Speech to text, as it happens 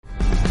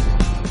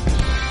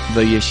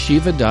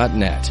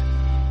theyeshiva.net.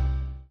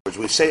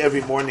 We say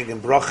every morning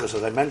in brachas,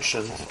 as I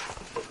mentioned,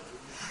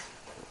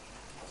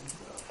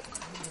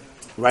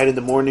 right in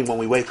the morning when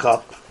we wake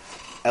up,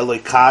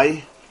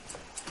 Elokai,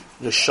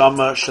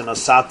 Neshama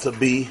Shenasata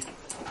Bi,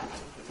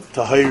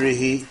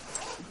 Tahirihi,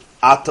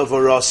 Ata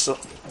Varasa,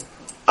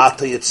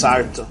 Ata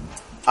Yitzarta,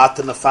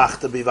 Ata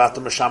Nafachta Bi, Vata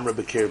Mashamra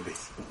Bekirbi.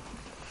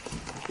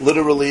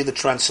 Literally, the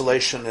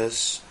translation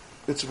is,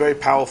 it's very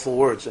powerful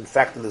words. In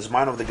fact, in the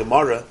Zman of the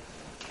Gemara,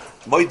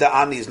 Moida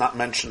Ani is not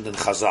mentioned in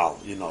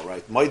Chazal, you know,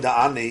 right?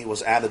 Moida Ani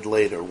was added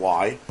later.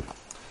 Why?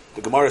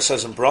 The Gemara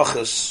says in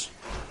Brachas,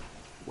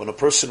 when a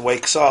person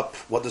wakes up,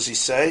 what does he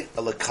say?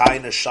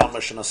 Elokai neshama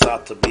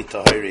shenasata bi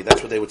tahiri.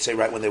 That's what they would say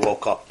right when they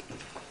woke up.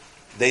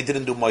 They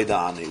didn't do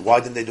Moida Ani. Why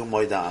didn't they do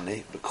Moida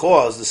Ani?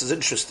 Because, this is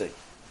interesting,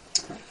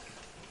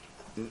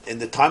 in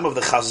the time of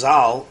the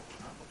Chazal,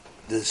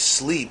 the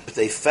sleep,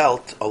 they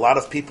felt, a lot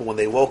of people when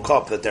they woke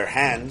up, that their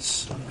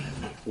hands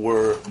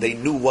they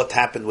knew what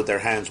happened with their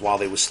hands while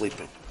they were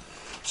sleeping.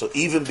 So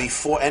even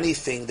before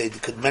anything, they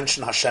could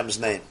mention Hashem's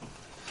name.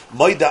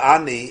 Moida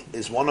Ani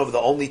is one of the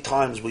only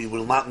times we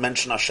will not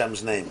mention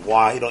Hashem's name.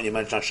 Why don't you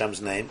mention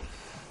Hashem's name?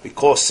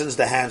 Because since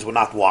the hands were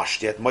not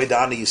washed yet,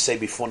 Moida Ani you say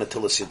before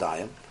Netilas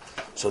Yadayim.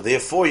 So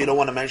therefore you don't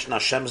want to mention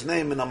Hashem's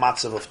name in a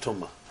matzav of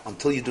Tumah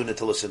until you do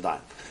Netilas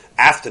Yadayim.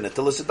 After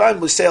Netilas Yadayim,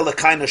 we say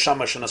Elokai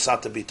neshama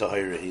shenasata bi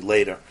tahirihi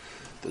later.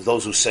 There's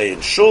those who say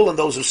in shul and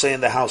those who say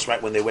in the house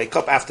right when they wake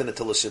up after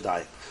Netilas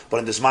Yadayim. But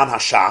in the Zman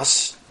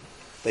Hashas,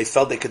 they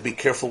felt they could be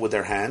careful with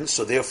their hands,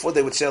 so therefore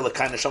they would say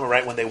Elokai neshama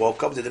right when they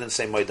woke up. They didn't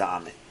say Moida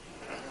Ani.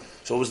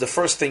 So it was the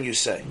first thing you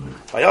say.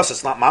 By us,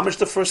 it's not mamish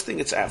the first thing;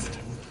 it's after.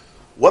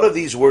 What do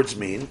these words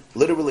mean?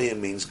 Literally, it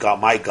means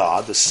God, my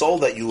God, the soul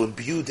that you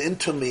imbued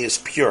into me is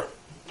pure.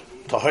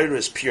 Tahira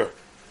is pure.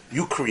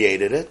 You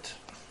created it,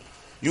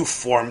 you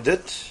formed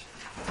it,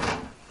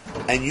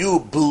 and you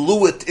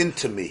blew it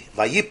into me.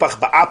 Vayipach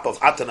ba'apav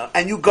atana,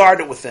 and you guard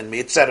it within me,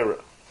 etc.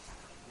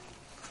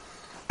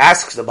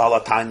 Asks the Baal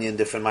HaTanya in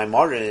different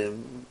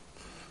Maimarim,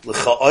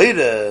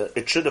 l'cha'oire,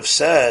 it should have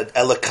said,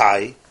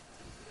 Elokai,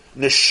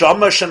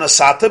 neshama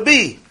shenasata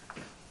bi,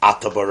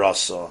 ata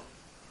barasa,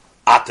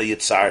 ata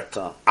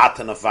yitzarta,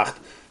 ata nafachta.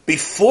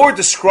 Before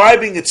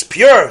describing its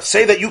pure,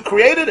 say that you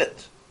created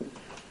it.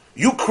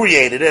 You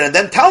created it, and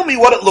then tell me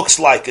what it looks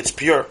like. It's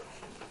pure.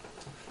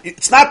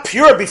 It's not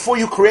pure before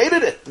you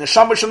created it.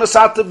 Neshama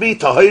shenasata bi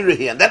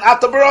tahirihi, and then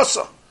ata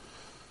barasa.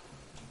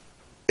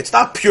 It's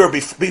not pure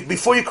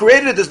before you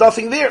created it. There's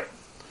nothing there.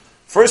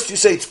 First you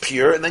say it's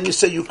pure, and then you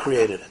say you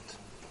created it.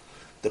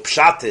 The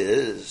pshat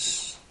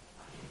is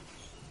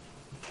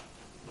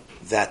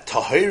that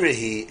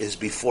tahirihi is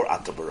before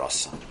ata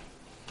barasa.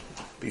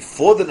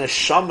 Before the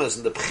neshama is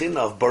in the pchina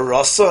of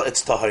barasa,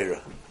 it's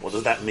tahira. What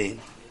does that mean?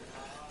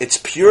 It's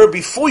pure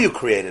before you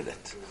created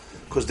it.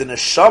 Because the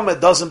neshama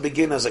doesn't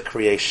begin as a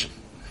creation.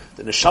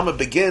 The neshama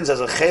begins as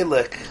a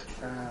chelek,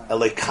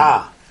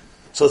 Eloka.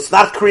 So it's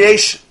not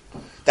creation.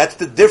 That's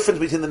the difference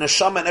between the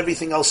neshama and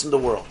everything else in the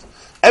world.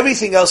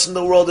 Everything else in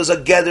the world is a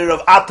gather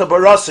of ata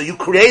barasa. You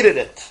created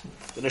it.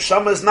 The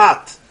neshama is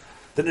not.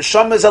 The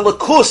neshama is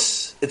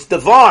Elokus. It's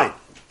divine.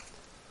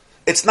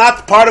 It's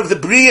not part of the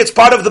bri. It's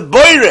part of the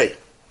boire.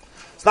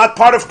 It's not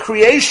part of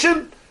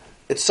creation.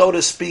 It's, so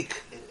to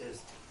speak,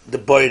 the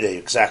boire,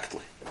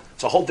 exactly.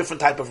 It's a whole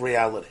different type of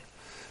reality.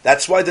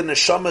 That's why the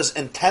neshama's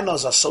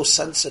antennas are so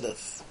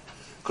sensitive.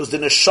 Because the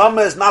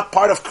neshama is not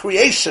part of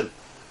creation.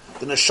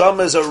 The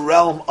neshama is a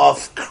realm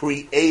of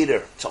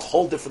creator. It's a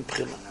whole different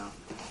pchina.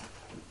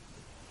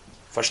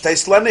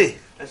 Verstehst du, Lenny?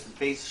 That's the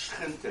base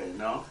shchinte,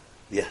 no?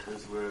 Yeah.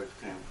 That's where it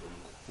came from.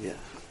 Yeah.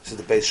 This is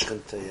the base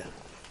shchinte, yeah.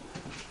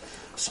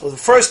 So the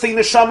first thing,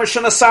 neshama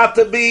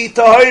shenasata bi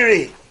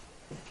tahiri.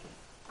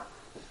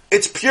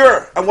 It's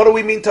pure. And what do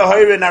we mean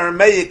tahiri in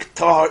Aramaic?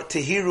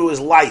 Tahiru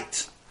is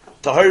light.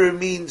 Tahiri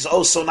means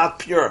also not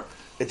pure.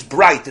 It's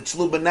bright. It's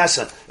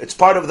luminescent. It's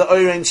part of the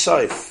Orein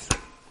Sof.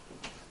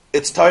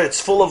 It's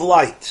full of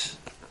light.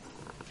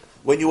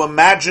 When you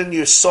imagine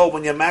your soul,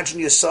 when you imagine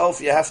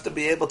yourself, you have to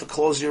be able to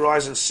close your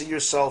eyes and see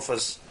yourself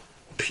as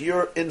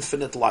pure,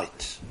 infinite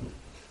light.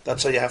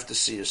 That's how you have to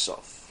see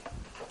yourself.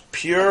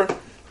 Pure,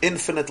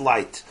 infinite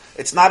light.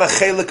 It's not a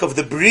chelik of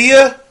the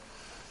bria,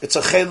 it's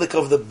a chelik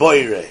of the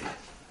boire.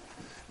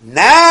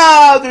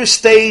 Now there's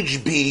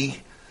stage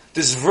B,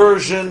 this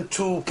version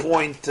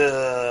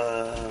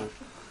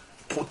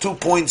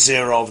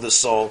 2.0 of the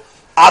soul.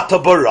 Ata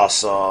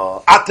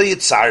barasa, ata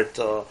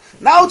yitzarta.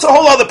 Now it's a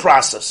whole other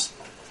process.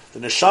 The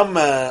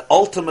neshama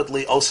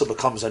ultimately also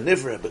becomes a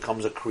nivra,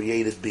 becomes a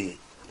created being.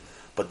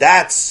 But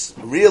that's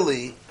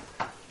really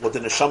what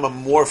the neshama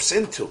morphs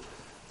into.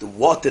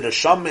 What the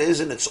neshama is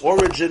in its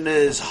origin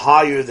is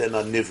higher than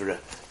a nivra.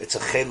 It's a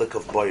chelik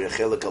of boyer,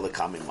 chelik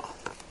alakamima.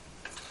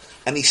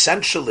 And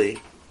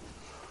essentially,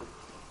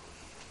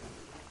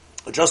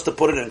 just to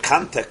put it in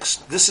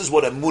context, this is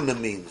what emunah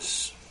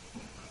means.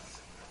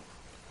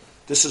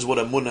 This is what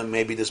emunah,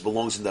 maybe this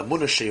belongs in the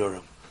emunah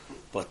shiurim,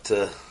 but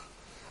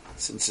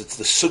since it's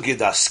the sugya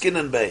da skin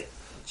and bay,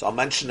 so I'll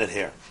mention it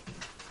here.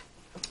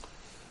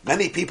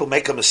 Many people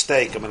make a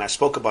mistake. I mean, I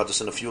spoke about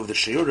this in a few of the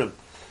shiurim,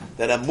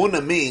 that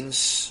emunah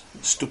means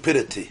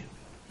stupidity.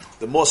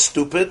 The more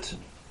stupid,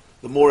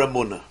 the more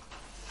emunah.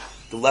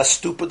 The less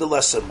stupid, the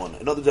less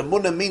emunah. In other words,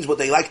 emunah means what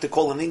they like to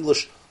call in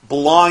English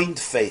blind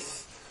faith.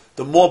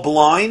 The more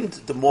blind,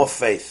 the more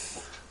faith.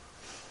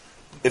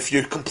 If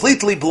you're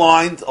completely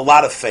blind, a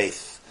lot of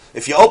faith.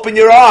 If you open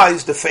your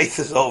eyes, the faith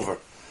is over.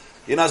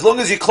 As long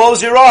as you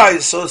close your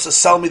eyes, so it's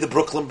sell me the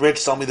Brooklyn Bridge,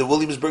 sell me the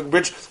Williamsburg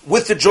Bridge,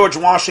 with the George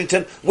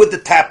Washington, with the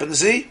Tappan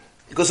Zee,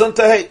 it goes on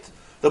to hate.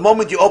 The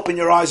moment you open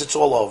your eyes, it's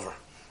all over.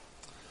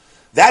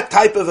 That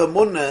type of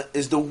emunah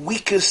is the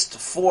weakest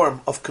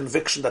form of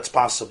conviction that's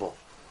possible.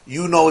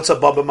 You know it's a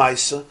Baba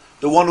Maisa.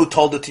 The one who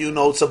told it to you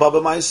knows it's a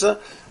Baba Maisa.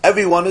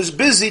 Everyone is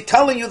busy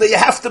telling you that you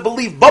have to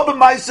believe Baba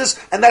Maisas,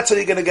 and that's how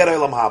you're going to get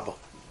Olam Haba.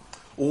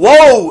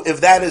 Woe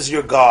if that is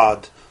your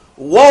God.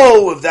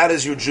 Woe if that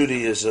is your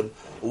Judaism.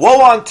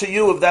 Woe unto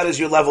you if that is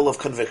your level of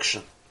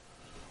conviction,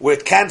 where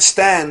it can't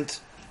stand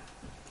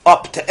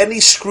up to any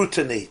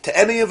scrutiny, to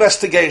any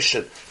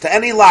investigation, to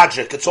any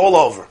logic. It's all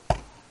over.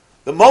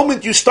 The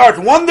moment you start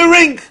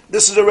wondering,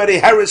 this is already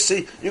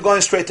heresy, you're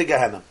going straight to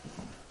Gehenna.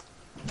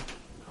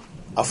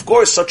 Of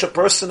course, such a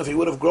person, if he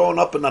would have grown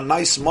up in a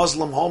nice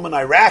Muslim home in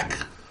Iraq,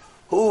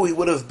 he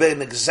would have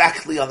been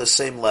exactly on the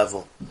same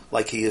level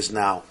like he is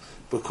now.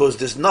 Because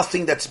there's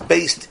nothing that's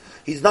based,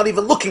 he's not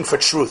even looking for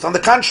truth. On the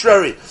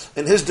contrary,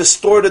 in his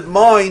distorted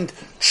mind,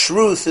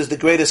 truth is the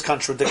greatest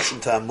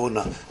contradiction to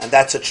Amunah, and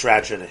that's a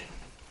tragedy.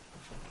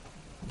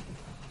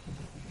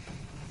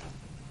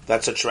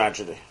 That's a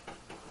tragedy.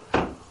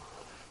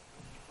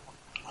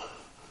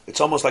 It's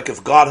almost like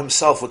if God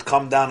himself would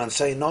come down and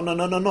say,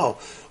 no.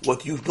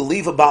 What you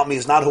believe about me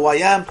is not who I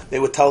am. They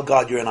would tell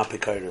God, you're an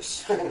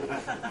apikairis.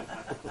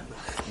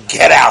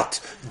 Get out.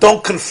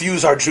 Don't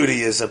confuse our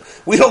Judaism.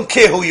 We don't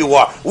care who you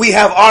are. We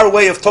have our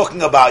way of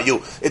talking about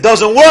you. It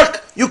doesn't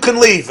work, you can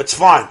leave. It's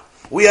fine.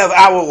 We have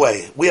our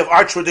way. We have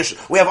our tradition.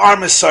 We have our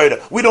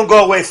Messiah. We don't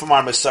go away from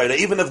our Messiah.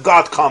 Even if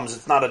God comes,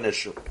 it's not an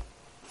issue.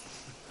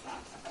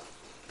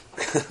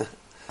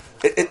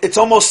 It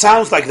almost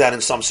sounds like that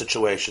in some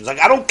situations. Like,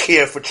 I don't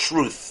care for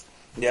truth.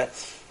 Yeah.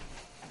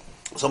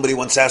 Somebody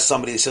once asked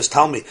somebody, he says,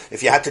 tell me,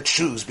 if you had to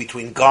choose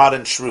between God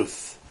and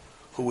truth,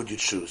 who would you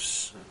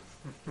choose?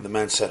 And the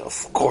man said,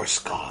 of course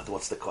God.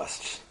 What's the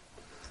question?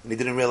 And he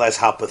didn't realize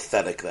how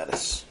pathetic that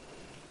is.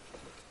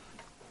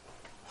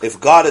 If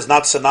God is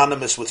not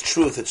synonymous with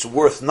truth, it's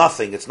worth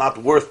nothing. It's not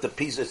worth the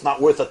piece. It's not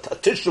worth a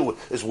tissue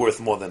is worth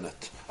more than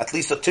it. At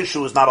least a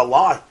tissue is not a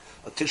lie.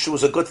 A tissue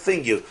is a good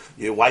thing.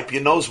 You wipe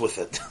your nose with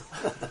it.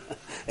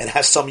 It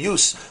has some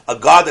use. A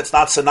God that's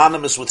not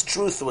synonymous with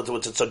truth,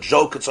 it's a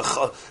joke.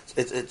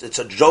 It's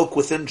a joke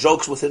within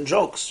jokes within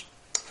jokes.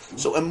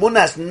 So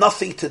emunah has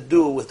nothing to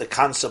do with the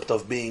concept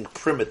of being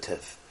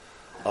primitive,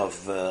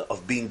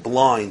 of being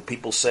blind.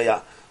 People say,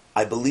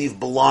 I believe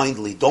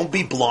blindly. Don't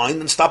be blind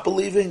and stop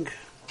believing.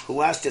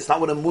 Who asked you? It's not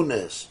what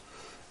emunah is.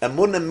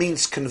 Emunah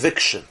means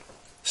conviction,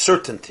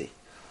 certainty.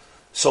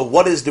 So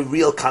what is the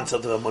real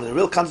concept of emunah? The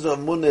real concept of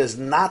emunah is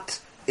not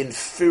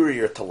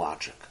inferior to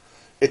logic.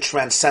 It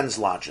transcends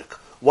logic.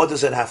 What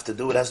does it have to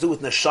do? It has to do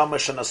with neshama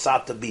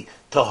shenasata bi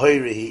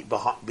tahirihi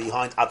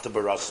behind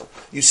atabarasa.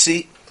 You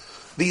see,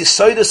 the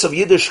yesodus of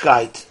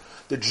Yiddishkeit,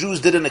 the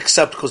Jews didn't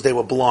accept because they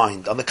were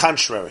blind. On the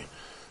contrary,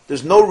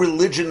 there's no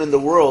religion in the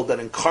world that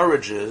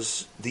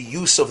encourages the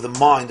use of the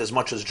mind as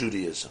much as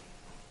Judaism.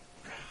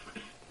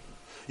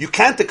 You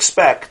can't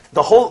expect,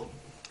 the whole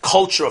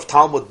culture of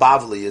Talmud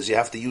Bavli is you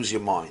have to use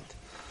your mind.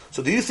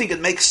 So do you think it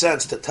makes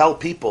sense to tell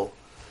people,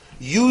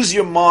 use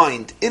your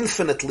mind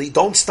infinitely,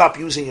 don't stop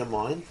using your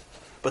mind,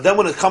 but then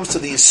when it comes to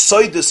the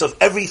yesodus of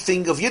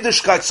everything of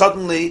Yiddishkeit,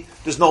 suddenly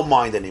there's no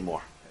mind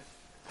anymore?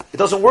 It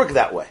doesn't work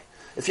that way.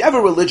 If you have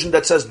a religion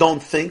that says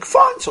don't think,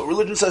 fine, so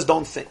religion says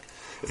don't think.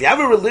 If you have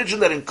a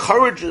religion that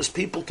encourages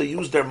people to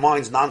use their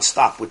minds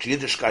non-stop, which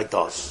Yiddishkeit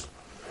does,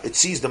 it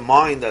sees the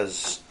mind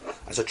as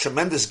a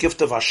tremendous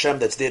gift of Hashem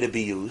that's there to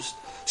be used.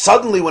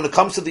 Suddenly, when it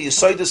comes to the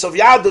Yesodus of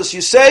Yadus,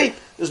 you say,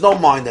 there's no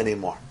mind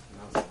anymore.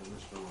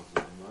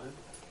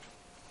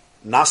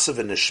 Nasa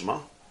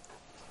v'nishma.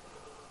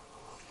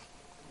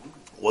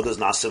 What does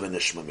Nasa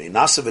v'nishma mean?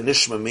 Nasa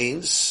v'nishma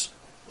means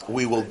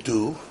we will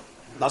do.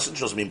 Nasa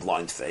doesn't mean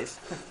blind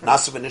faith.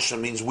 Nasa v'nishma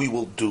means we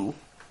will do,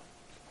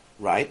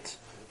 right?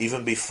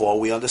 Even before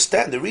we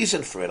understand the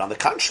reason for it. On the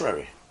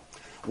contrary,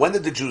 when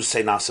did the Jews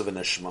say Nasa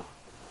v'nishma?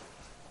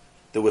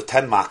 There were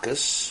 10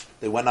 Makkahs.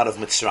 They went out of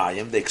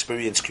Mitzrayim. They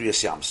experienced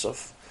Kriyas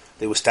Yamsuf.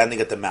 They were standing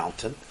at the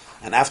mountain.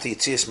 And after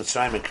Yetzias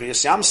Mitzrayim and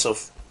Kriyas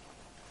Yamsuf,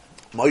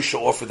 Moshe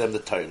offered them the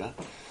Torah.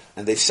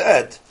 And they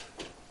said,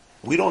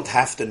 we don't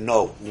have to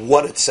know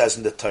what it says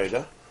in the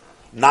Torah.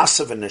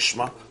 Nasa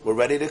v'nishma, we're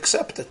ready to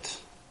accept it.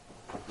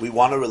 We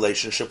want a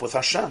relationship with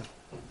Hashem.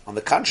 On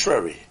the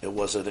contrary, it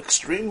was an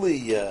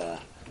extremely...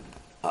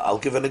 I'll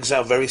give an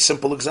example, very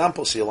simple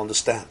example so you'll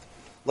understand.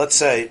 Let's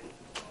say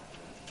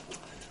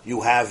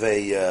you have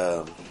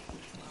a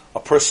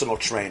personal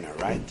trainer,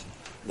 right?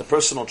 The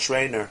personal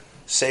trainer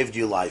saved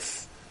your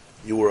life.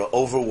 You were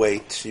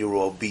overweight, you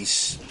were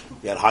obese,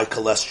 you had high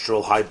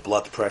cholesterol, high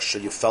blood pressure,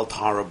 you felt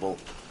horrible,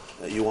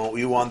 you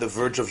were on the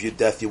verge of your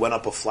death, you went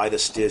up a flight of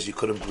stairs, you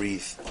couldn't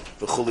breathe,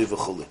 v'chuli,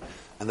 v'chuli.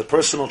 And the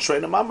personal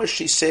trainer, Mama,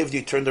 she saved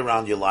you, turned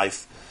around your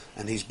life,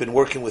 and he's been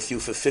working with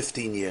you for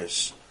 15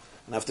 years.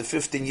 And after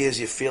 15 years,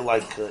 you feel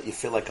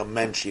like a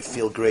mensch, you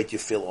feel great, you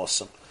feel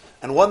awesome.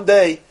 And one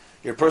day,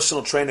 your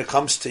personal trainer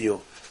comes to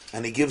you,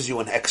 and he gives you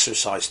an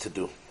exercise to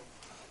do.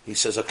 He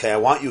says, okay, I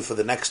want you for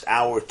the next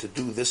hour to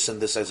do this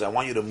and this. I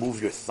want you to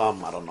move your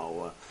thumb, I don't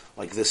know,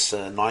 like this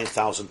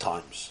 9,000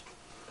 times.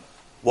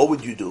 What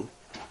would you do?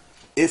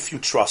 If you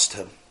trust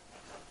him,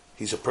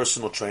 he's a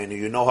personal trainer,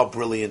 you know how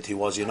brilliant he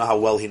was, you know how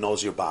well he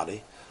knows your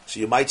body. So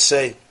you might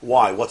say,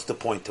 why? What's the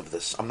point of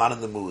this? I'm not in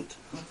the mood.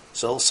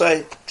 So he'll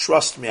say,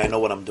 trust me, I know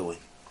what I'm doing.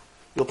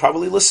 You'll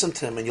probably listen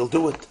to him and you'll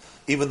do it.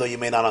 Even though you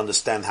may not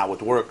understand how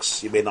it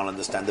works, you may not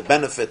understand the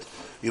benefit,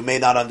 you may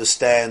not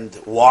understand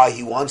why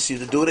he wants you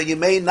to do it, and you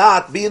may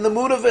not be in the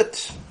mood of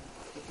it.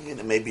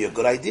 It may be a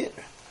good idea.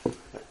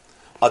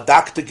 A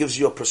doctor gives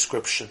you a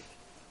prescription,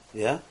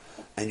 yeah?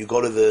 And you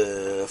go to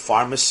the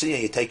pharmacy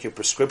and you take your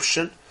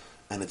prescription,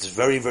 and it's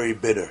very, very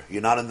bitter.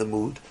 You're not in the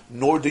mood,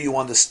 nor do you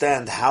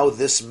understand how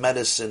this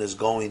medicine is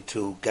going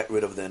to get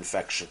rid of the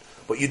infection.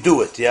 But you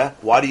do it, yeah?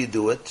 Why do you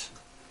do it?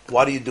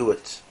 Why do you do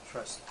it?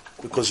 Trust.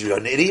 Because you're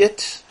an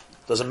idiot?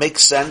 Does it make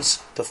sense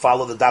to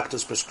follow the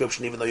doctor's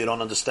prescription even though you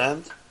don't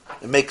understand?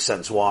 It makes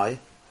sense. Why?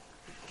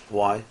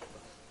 Why?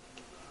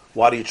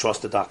 Why do you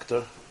trust the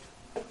doctor?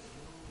 You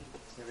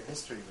have a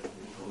history with him.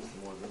 He knows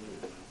more than you.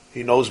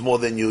 He knows more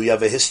than you. You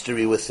have a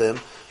history with him.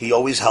 He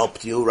always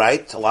helped you,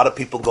 right? A lot of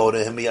people go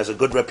to him. He has a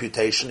good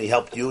reputation. He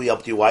helped you. He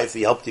helped your wife.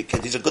 He helped your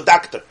kids. He's a good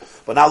doctor.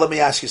 But now let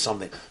me ask you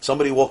something.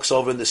 Somebody walks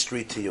over in the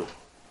street to you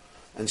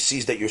and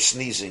sees that you're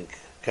sneezing,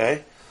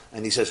 okay?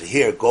 And he says,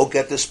 here, go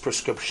get this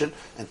prescription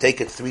and take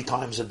it 3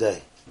 times a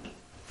day.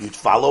 You'd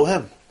follow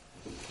him?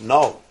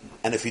 No.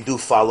 And if you do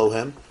follow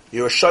him,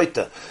 you're a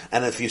shaita.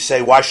 And if you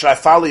say, why should I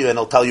follow you? And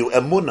he'll tell you,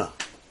 emuna.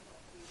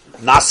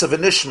 Nasa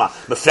v'nishma.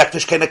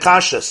 Mefrektish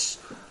kenakashas.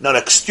 No,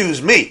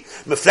 excuse me.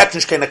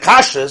 Mefrektish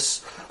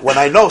kenakashas, when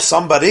I know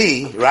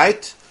somebody,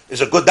 right,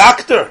 is a good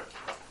doctor.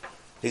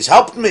 He's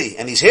helped me,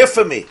 and he's here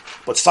for me.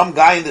 But some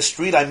guy in the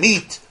street I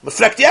meet,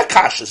 mefrekti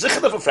kashas.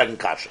 Zichah mefrekti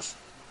kashas.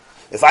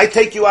 If I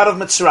take you out of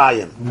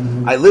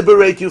Mitzrayim, I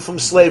liberate you from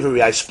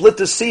slavery, I split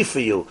the sea for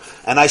you,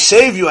 and I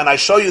save you, and I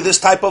show you this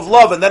type of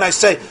love, and then I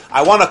say,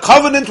 I want a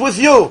covenant with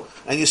you,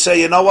 and you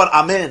say, you know what,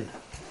 I'm in.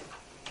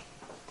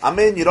 I'm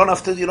in. You don't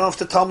have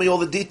to tell me all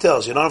the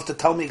details. You don't have to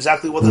tell me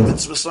exactly what the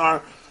mitzvahs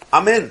are.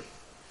 I'm in.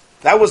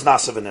 That was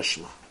Nasa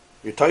v'nishma.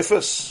 You're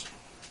typhus.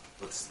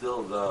 But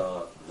still,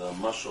 the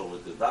mashal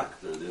with the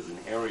doctor, there's an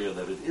area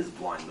that it is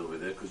blind over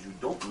there because you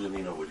don't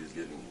really know what he's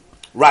giving you.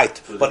 Right.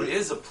 So but there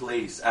is a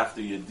place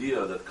after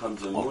Yediyah that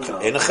comes in Muna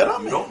Ein that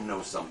chanami. you don't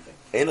know something.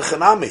 Ein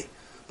chanami.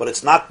 But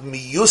it's not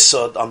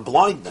miyusad on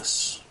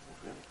blindness.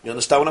 Okay. You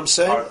understand what I'm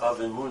saying? Part of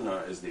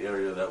Emuna is the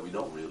area that we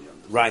don't really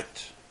understand.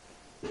 Right.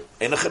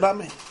 Ein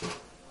chanami.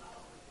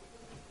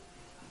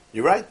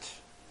 You're right.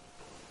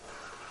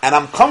 And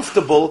I'm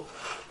comfortable,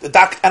 and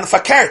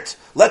fakert.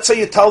 Let's say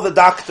you tell the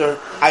doctor,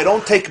 I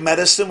don't take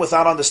medicine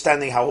without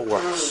understanding how it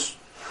works.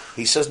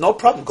 He says, no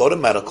problem, go to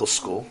medical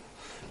school.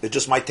 It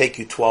just might take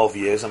you 12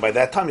 years, and by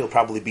that time you'll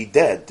probably be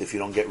dead if you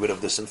don't get rid of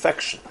this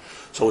infection.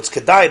 So it's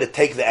kedai to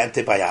take the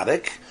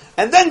antibiotic,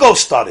 and then go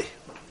study.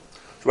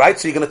 Right?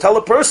 So you're going to tell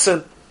a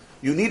person,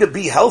 you need to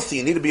be healthy,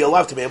 you need to be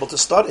alive to be able to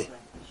study.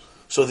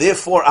 So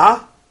therefore,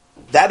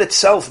 that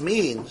itself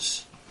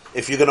means,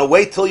 if you're going to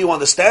wait till you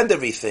understand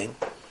everything,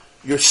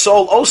 your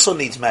soul also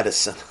needs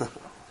medicine.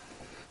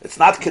 It's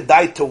not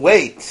kedai to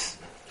wait,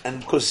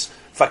 and because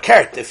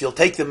fakert, if you'll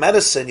take the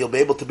medicine, you'll be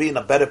able to be in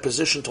a better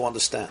position to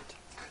understand.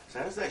 So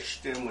how does that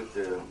stem with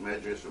the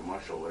Medrash or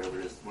Mashal, whatever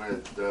it is, where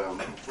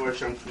before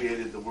Hashem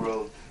created the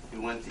world, he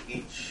went to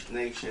each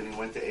nation, he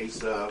went to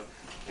Esav,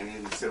 and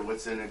he said,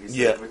 what's in it? He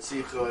said,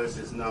 Ritzicha. He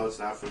says, no, it's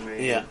not for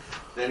me. Yeah.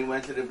 Then he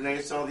went to the Bnei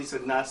Yisrael, he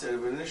said, Nasa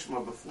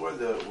v'nishma, before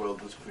the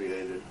world was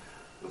created,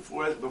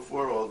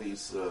 before all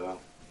these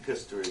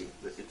history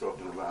that you're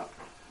talking about.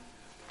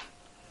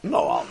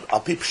 No,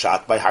 I'll be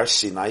shot by Har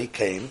Sinai. He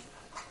came.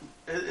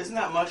 Isn't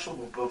that Mashal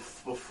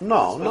before?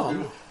 No.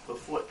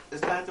 Before,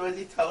 isn't that the way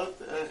they tell it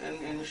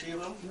in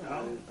Yeshiva?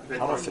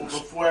 don't think so.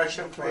 Before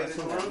Hashem created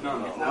the world? No.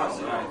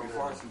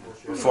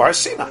 Before Har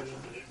Sinai.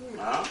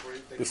 Huh?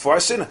 Before Har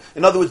Sinai.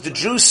 In other words, the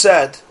Jews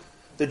said,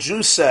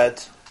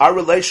 our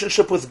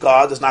relationship with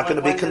God is not going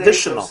to be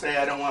conditional. Say,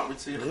 I don't want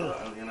Ritzicha,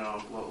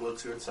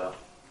 what's your tzach?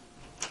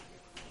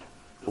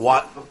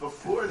 What? But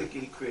before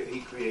he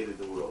created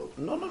the world.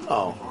 No.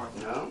 No?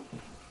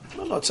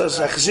 It says,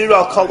 Echzir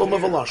al kolum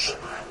avalosh.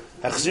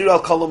 Echzir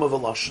al kolum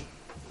avalosh.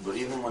 But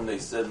even when they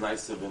said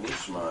Naisa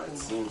v'nishma, it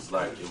seems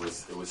like it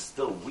was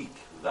still weak,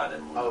 that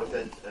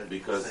Emuna.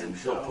 Because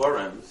until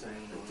Purim,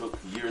 it took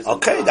years.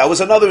 Okay, that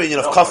was another union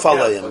of Kaf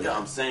Aleim. Okay,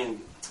 I'm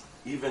saying,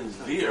 even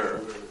there...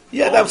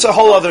 Yeah, that's a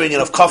whole other union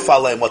of Kaf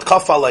Aleim, what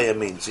Kaf Aleim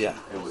means, yeah.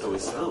 It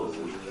was still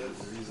weak.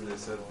 The reason they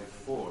said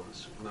before,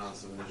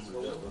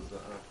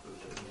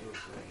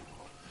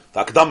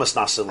 Hakdamas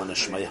Nasa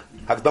L'Nishma,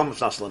 Hakdamas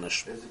Nasa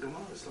L'Nishma.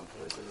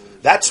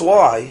 That's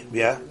why,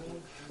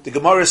 the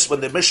Gemara,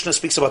 when the Mishnah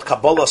speaks about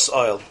Kabbalah's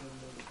oil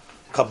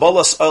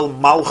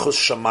Malchus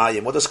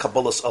Shamayim. What does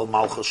Kabbalah's oil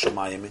Malchus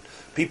Shamayim mean?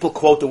 People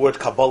quote the word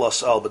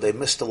Kabbalah's oil, but they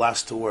miss the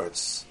last two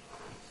words.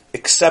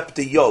 Except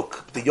the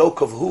yoke. The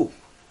yoke of who?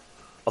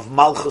 Of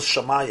Malchus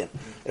Shamayim.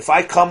 If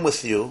I come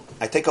with you,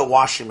 I take a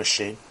washing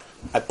machine,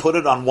 I put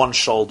it on one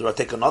shoulder, I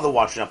take another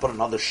washing machine, I put it on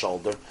another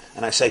shoulder,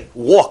 and I say,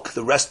 walk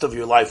the rest of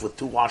your life with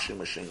two washing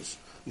machines.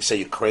 You say,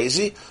 you're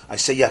crazy? I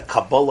say, yeah,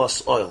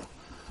 Kabbalah's oil.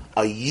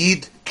 A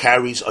Yid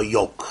carries a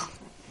yoke.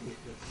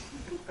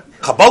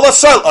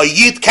 Kabbalah's oil, a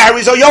Yid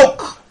carries a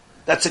yoke.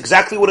 That's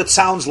exactly what it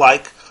sounds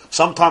like.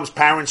 Sometimes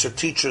parents or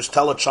teachers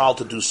tell a child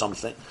to do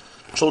something.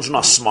 Children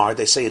are smart.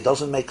 They say it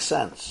doesn't make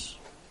sense.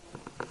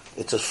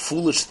 It's a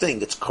foolish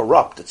thing. It's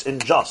corrupt. It's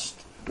unjust.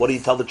 What do you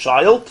tell the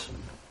child?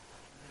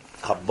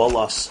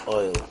 Kabbalah's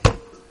oil.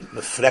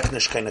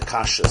 Mefreknish keine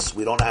kashas.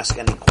 We don't ask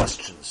any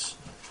questions.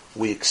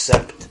 We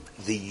accept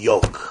the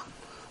yoke.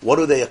 What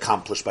do they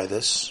accomplish by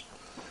this?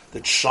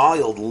 The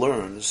child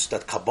learns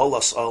that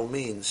Kabbalah's oil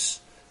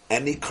means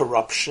any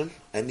corruption,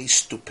 any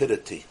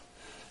stupidity.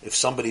 If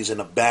somebody's in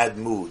a bad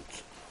mood,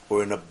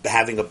 or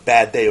having a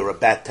bad day or a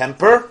bad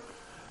temper,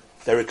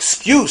 their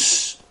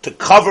excuse to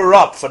cover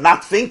up for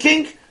not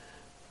thinking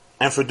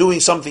and for doing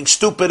something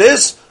stupid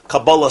is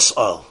Kabbalah's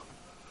oil.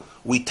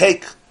 We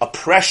take a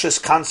precious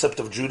concept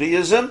of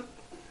Judaism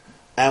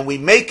and we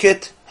make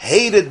it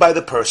hated by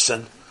the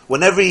person.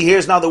 Whenever he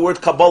hears now the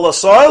word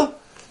Kabbalah's oil,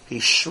 he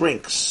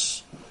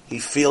shrinks. He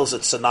feels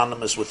it's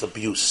synonymous with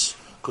abuse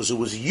because it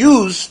was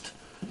used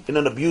in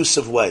an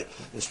abusive way.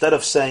 Instead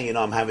of saying,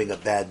 I'm having a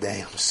bad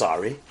day, I'm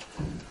sorry,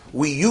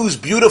 we use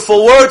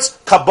beautiful words,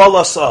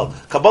 Kabbalah's oil.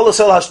 Kabbalah's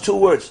oil has two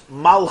words,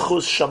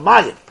 Malchus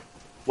Shamayim.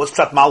 What's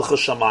that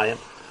Malchus Shamayim?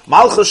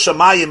 Malchus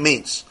Shamayim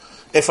means,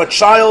 if a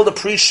child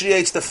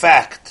appreciates the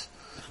fact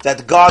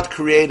that God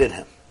created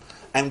him,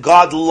 and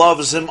God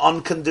loves him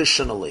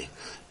unconditionally,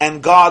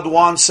 and God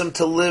wants him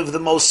to live the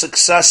most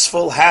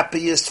successful,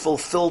 happiest,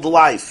 fulfilled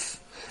life,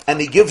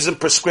 and he gives him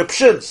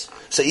prescriptions,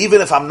 so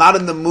even if I'm not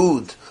in the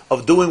mood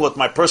of doing what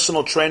my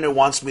personal trainer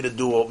wants me to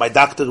do, or what my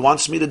doctor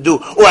wants me to do,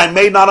 or I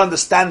may not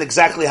understand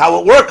exactly how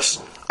it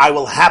works, I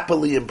will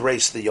happily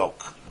embrace the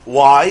yoke.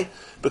 Why?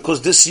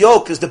 Because this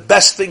yoke is the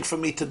best thing for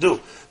me to do.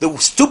 The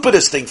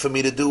stupidest thing for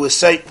me to do is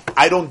say,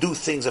 I don't do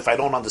things if I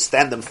don't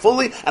understand them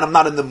fully, and I'm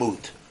not in the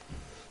mood.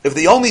 If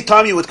the only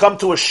time you would come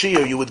to a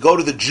shiur, you would go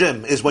to the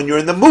gym, is when you're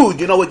in the mood,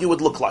 you know what you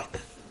would look like.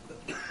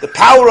 The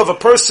power of a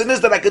person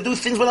is that I could do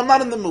things when I'm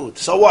not in the mood.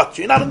 So what?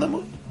 You're not in the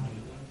mood.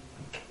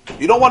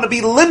 You don't want to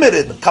be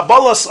limited.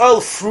 Kabbalah's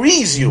oil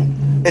frees you.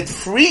 It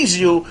frees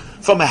you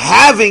from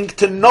having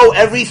to know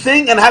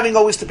everything and having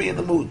always to be in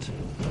the mood.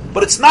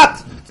 But it's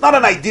not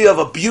an idea of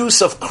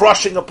abuse, of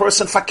crushing a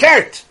person.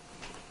 Fakert.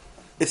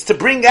 It's to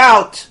bring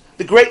out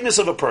the greatness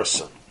of a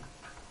person.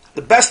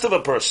 The best of a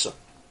person.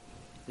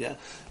 Yeah.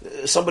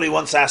 Somebody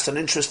once asked an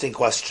interesting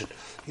question.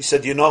 He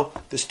said,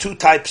 there's two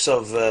types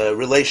of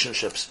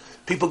relationships.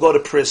 People go to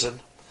prison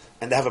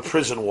and they have a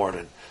prison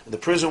warden. And the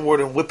prison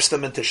warden whips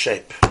them into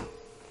shape.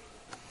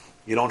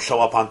 You don't show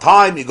up on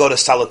time, you go to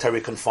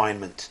solitary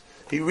confinement.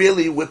 He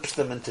really whips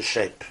them into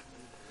shape.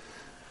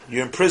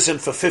 You're in prison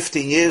for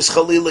 15 years,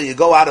 Khalila, you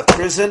go out of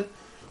prison,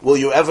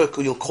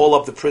 you'll call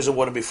up the prison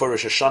warden before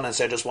Rosh Hashanah and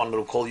say, I just wanted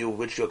to call you,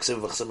 which you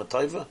accept v'chsim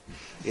atayva?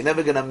 You're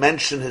never going to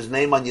mention his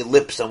name on your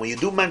lips, and when you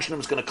do mention him,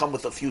 it's going to come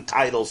with a few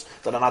titles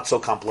that are not so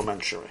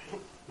complimentary.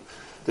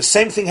 The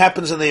same thing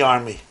happens in the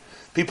army.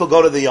 People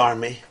go to the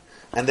army,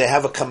 and they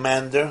have a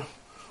commander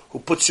who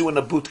puts you in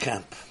a boot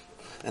camp.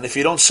 And if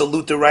you don't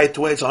salute the right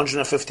way, it's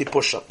 150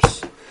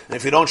 push-ups. And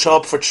if you don't show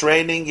up for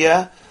training,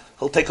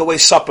 he'll take away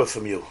supper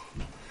from you.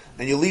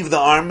 And you leave the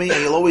army,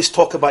 and you'll always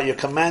talk about your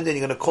commander, and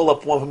you're going to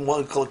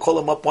call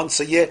him up once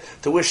a year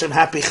to wish him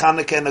happy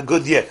Hanukkah and a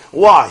good year.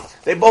 Why?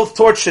 They both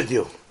tortured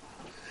you.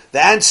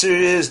 The answer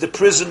is the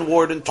prison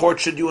warden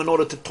tortured you in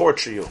order to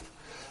torture you.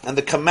 And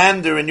the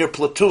commander in your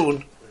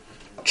platoon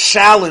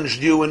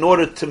challenged you in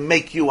order to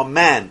make you a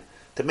man,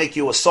 to make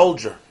you a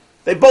soldier.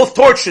 They both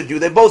tortured you.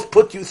 They both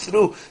put you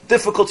through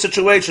difficult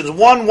situations.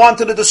 One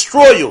wanted to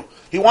destroy you.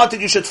 He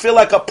wanted you should feel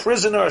like a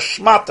prisoner, a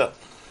shmata.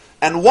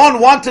 And one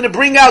wanted to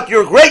bring out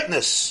your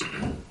greatness.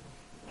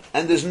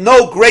 And there's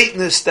no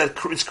greatness that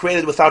is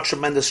created without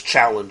tremendous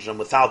challenge and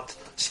without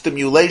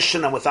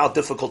stimulation and without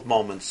difficult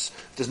moments.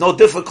 There's no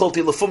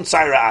difficulty, lefum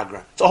tzayra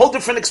agra. It's a whole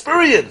different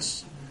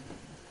experience.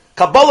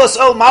 Kabbalah's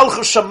oil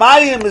Malchus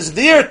Shamayim is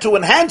there to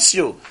enhance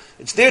you.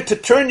 It's there to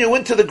turn you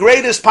into the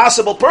greatest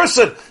possible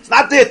person. It's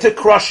not there to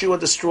crush you or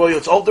destroy you.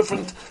 It's a whole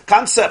different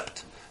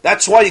concept.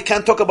 That's why you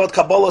can't talk about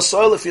Kabbalah's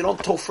oil if you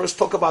don't first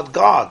talk about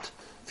God.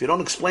 If you don't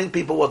explain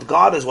people what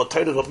God is, what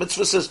Torah, what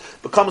mitzvahs is,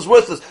 becomes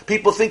worthless.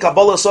 People think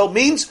Kabbalah's oil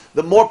means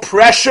the more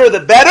pressure, the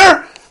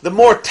better. The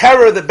more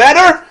terror, the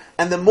better.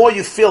 And the more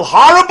you feel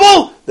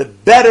horrible, the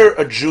better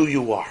a Jew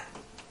you are.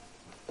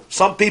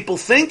 Some people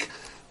think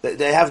that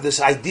they have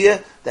this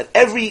idea that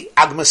every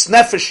agmas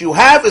nefesh you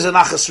have is an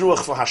achas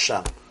ruach for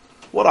Hashem.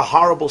 What a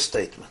horrible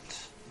statement.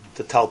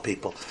 to tell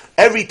people.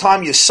 Every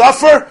time you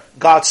suffer,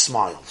 God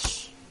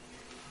smiles.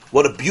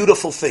 What a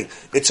beautiful thing.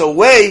 It's a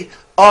way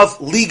of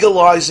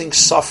legalizing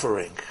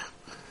suffering.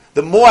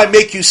 The more I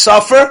make you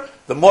suffer,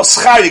 the more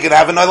schar you're going to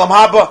have in Olam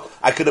Haba.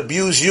 I could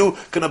abuse you,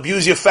 can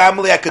abuse your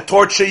family, I could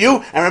torture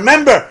you. And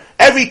remember,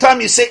 every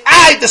time you say,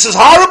 this is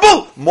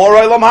horrible, more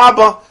Olam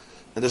Haba.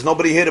 And there's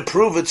nobody here to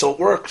prove it, so it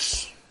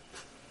works.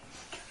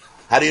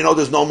 How do you know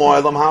there's no more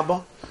Olam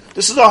Haba?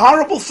 This is a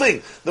horrible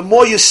thing. The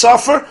more you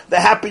suffer, the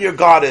happier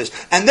God is.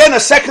 And then a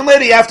second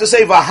later you have to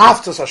say,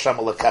 V'ahavtas Hashem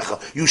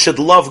Elokecha. You should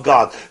love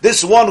God.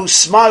 This one who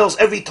smiles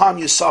every time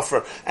you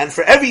suffer. And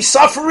for every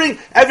suffering,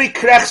 every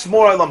krech's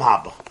more Olam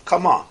Haba.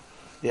 Come on.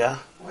 Yeah?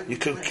 You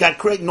can't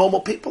create normal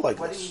people like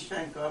this. Why do you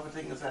thank God for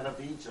taking us out of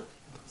Egypt?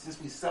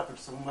 Since we suffered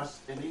so much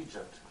in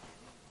Egypt.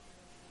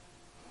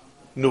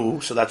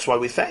 No, so that's why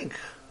we thank.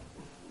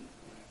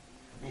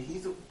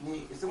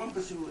 It's the one who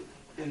put you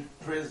in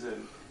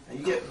prison. And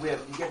you get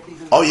whipped, you get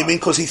beaten. Oh, you mean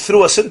because he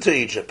threw us into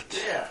Egypt?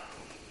 Yeah.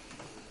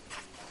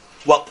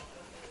 Well,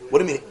 what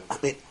do you mean? I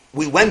mean,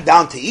 we went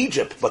down to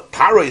Egypt, but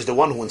Paro is the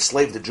one who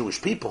enslaved the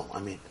Jewish people. I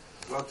mean,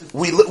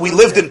 we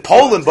lived in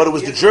Poland, but it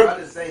was the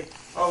Germans.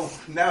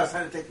 Now it's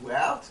time to take you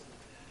out?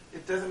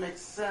 It doesn't make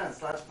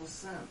sense, logical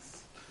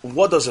sense.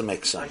 What doesn't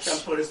make sense? I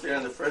can't put us there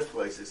in the first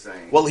place, he's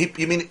saying. Well,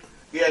 you mean...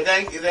 Yeah,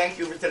 thank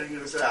you for taking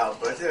us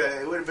out. But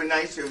it would have been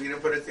nicer if you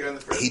didn't put it there in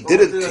the first place. He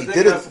did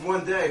it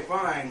one day,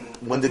 fine.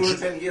 When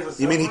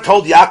you mean he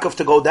told Yaakov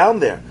to go down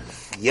there?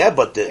 Yeah,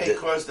 but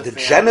the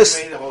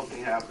genocide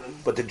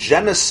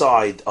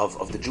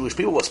of the Jewish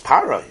people was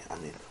Parai. I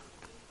mean,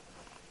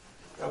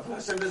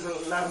 Hashem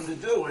doesn't allow him to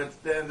do it,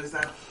 then there's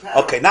not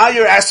power. Okay, now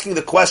you're asking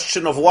the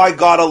question of why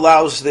God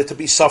allows there to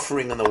be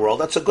suffering in the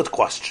world. That's a good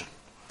question.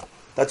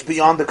 That's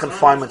beyond the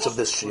confinements of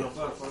this year.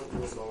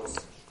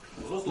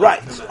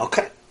 Right.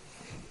 Okay.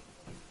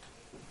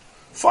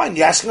 Fine.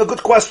 You're asking a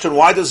good question.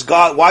 Why does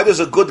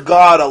a good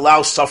God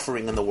allow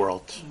suffering in the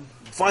world?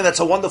 Fine.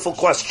 That's a wonderful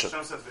question.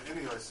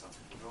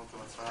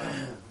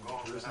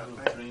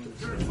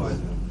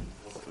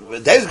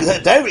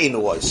 They're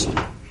inuos.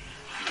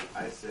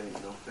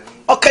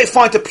 Okay,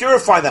 fine, to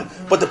purify them.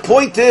 But the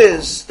point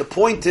is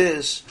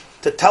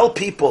to tell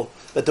people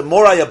that the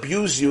more I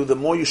abuse you, the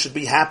more you should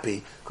be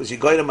happy, because you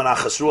go to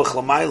Menachas Ruach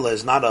Lamaila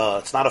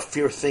it's not a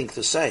fair thing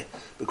to say,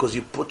 because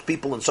you put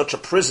people in such a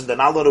prison they're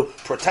not allowed to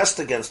protest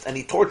against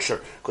any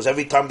torture, because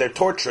every time they're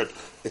tortured,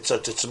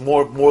 it's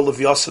more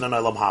Levyasan and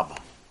Olam Haba.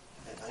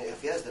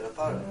 If yes, they're a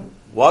part.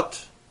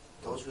 What?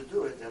 Those who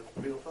do it, they're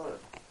real part.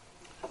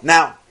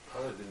 Now.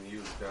 Paro didn't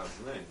use God's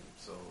name,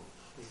 so.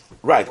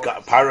 Right,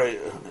 Paro.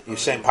 You're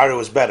saying Paro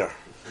was better.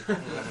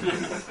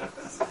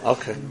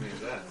 Okay,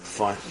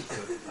 fine.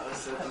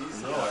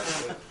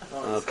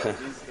 Okay.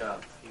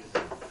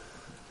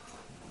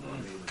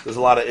 There's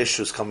a lot of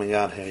issues coming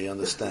out here, you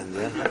understand,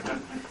 yeah?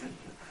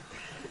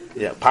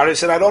 Yeah, Paro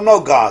said, I don't know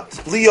God.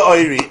 Liya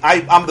Oiri,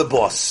 I'm the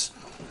boss.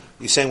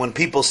 You're saying when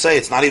people say,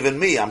 it's not even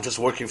me, I'm just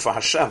working for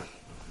Hashem.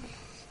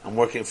 I'm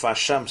working for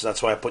Hashem, so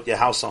that's why I put your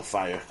house on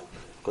fire,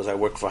 because I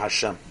work for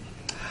Hashem.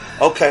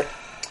 Okay.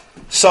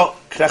 So,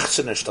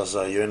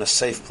 you're in a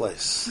safe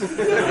place.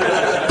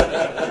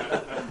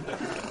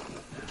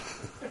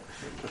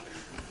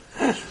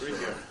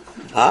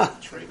 Huh?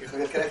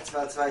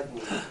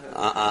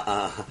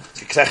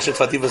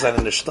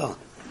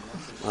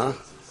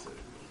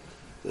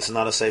 This is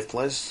not a safe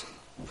place?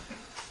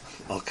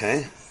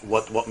 Okay.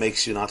 What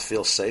makes you not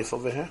feel safe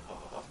over here?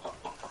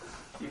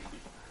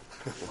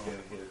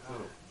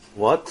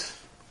 What?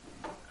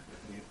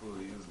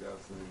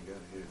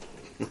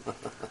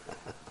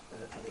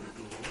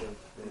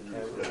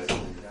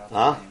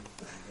 Huh?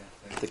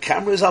 The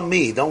camera's on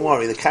me. Don't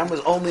worry. The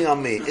camera's only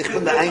on me.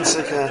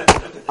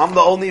 I'm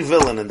the only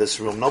villain in this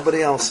room.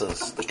 Nobody else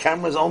is. The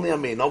camera's only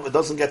on me. No, it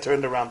doesn't get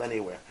turned around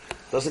anywhere.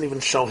 It doesn't even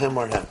show him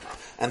or him.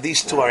 And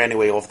these two are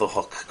anyway off the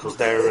hook because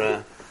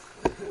they're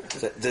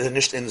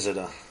nicht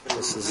inzida.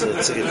 This is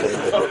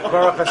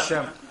Baruch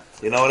Hashem.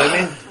 You know what I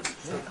mean?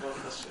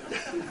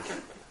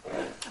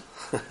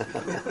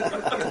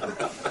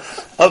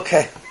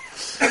 Okay.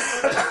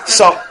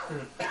 So,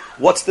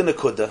 what's the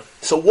nekuda?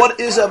 So, what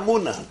is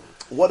emunah?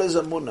 What is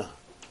emunah?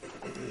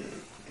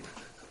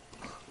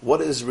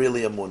 What is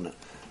really emunah?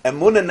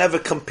 Emunah never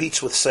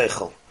competes with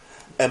seichel.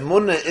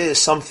 Emunah is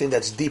something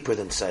that's deeper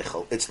than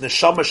seichel. It's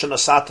neshama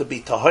shenasata bi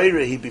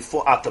tahirihi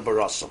before ata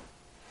barasa.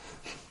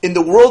 In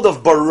the world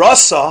of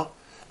barasa,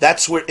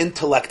 that's where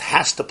intellect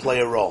has to play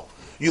a role.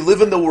 You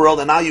live in the world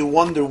and now you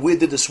wonder, where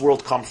did this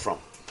world come from?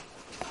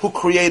 Who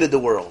created the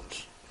world?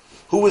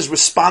 Who is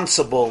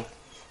responsible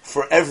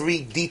for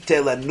every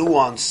detail and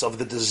nuance of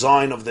the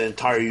design of the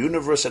entire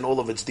universe and all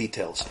of its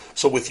details?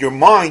 So with your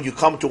mind, you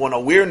come to an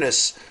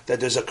awareness that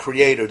there's a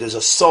creator, there's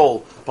a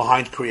soul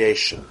behind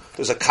creation.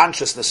 There's a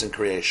consciousness in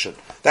creation.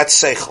 That's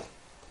seichel.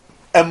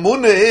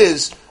 Emunah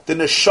is, the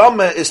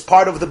neshama is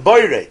part of the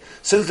boire.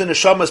 Since the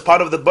neshama is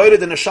part of the boire,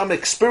 the neshama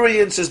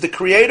experiences the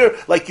creator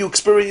like you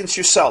experience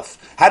yourself.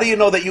 How do you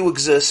know that you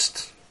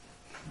exist?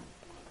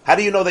 How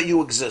do you know that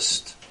you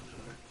exist?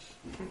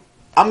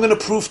 I'm going to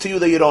prove to you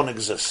that you don't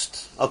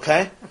exist.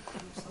 Okay?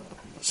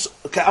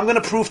 I'm going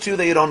to prove to you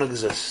that you don't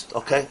exist.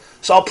 Okay?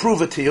 So I'll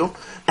prove it to you.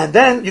 And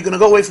then you're going to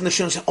go away from the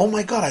shiur and say, oh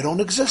my God, I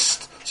don't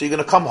exist. So you're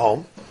going to come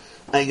home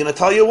and you're going to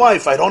tell your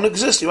wife, I don't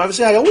exist. Your wife will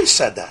say, I always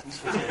said that.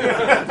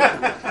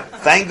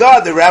 Thank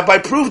God the rabbi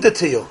proved it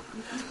to you.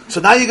 So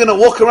now you're going to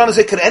walk around and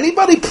say, can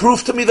anybody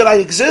prove to me that I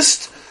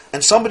exist?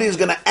 And somebody is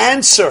going to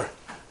answer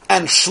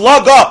and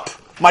slug up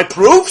my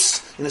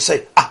proofs. You're going to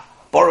say,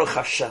 Baruch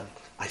Hashem,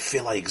 I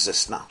feel I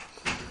exist now.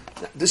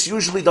 This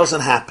usually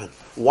doesn't happen.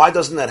 Why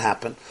doesn't that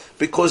happen?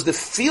 Because the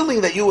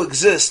feeling that you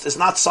exist is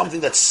not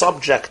something that's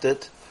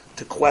subjected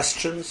to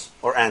questions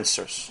or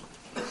answers.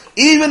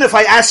 Even if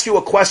I ask you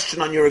a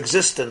question on your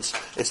existence,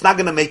 it's not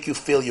going to make you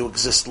feel you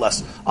exist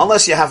less,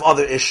 unless you have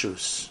other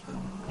issues.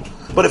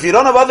 But if you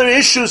don't have other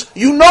issues,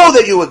 you know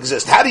that you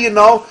exist. How do you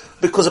know?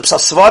 Because of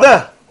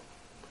psasvara.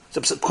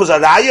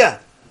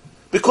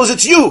 Because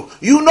it's you.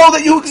 You know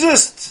that you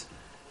exist.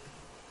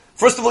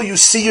 First of all, you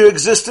see your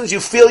existence,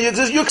 you feel you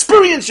exist, you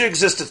experience your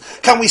existence.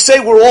 Can we say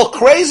we're all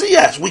crazy?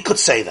 Yes, we could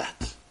say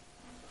that.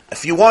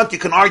 If you want, you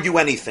can argue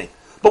anything.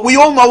 But we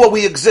all know what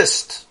we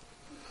exist.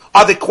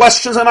 Are there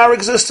questions on our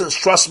existence?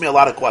 Trust me, a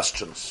lot of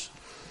questions.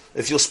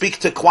 If you'll speak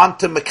to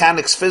quantum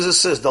mechanics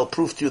physicists, they'll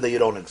prove to you that you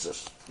don't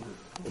exist.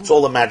 It's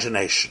all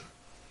imagination.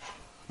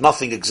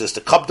 Nothing exists.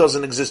 A cup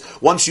doesn't exist.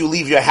 Once you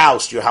leave your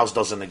house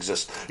doesn't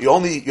exist.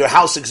 Your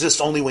house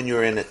exists only when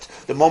you're in it.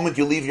 The moment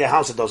you leave your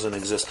house, it doesn't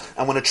exist.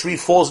 And when a tree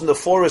falls in the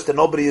forest and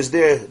nobody is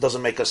there, it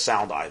doesn't make a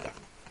sound either.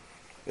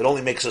 It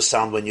only makes a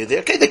sound when you're there.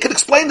 Okay, they can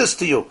explain this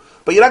to you,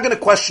 but you're not going to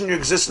question your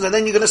existence, and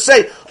then you're going to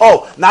say,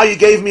 oh, now you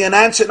gave me an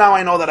answer, now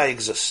I know that I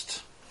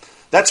exist.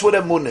 That's what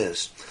emunah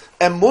is.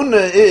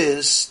 Emunah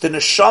is, the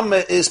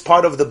neshama is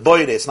part of the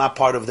boire, it's not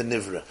part of the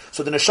nivra.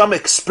 So the neshama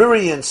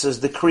experiences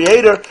the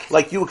creator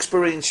like you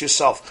experience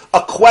yourself.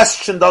 A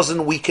question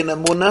doesn't weaken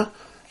emunah,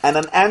 and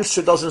an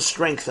answer doesn't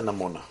strengthen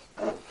emunah.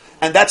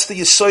 And that's the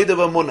yisoid of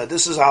emunah.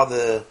 This is how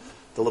the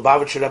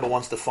Lubavitcher Rebbe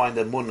wants to find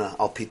emunah,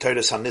 al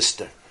pitoris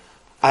hanister.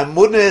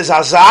 Emunah is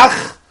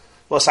azach,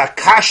 was a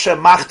kasha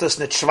macht es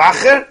nicht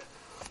schwacher,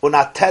 und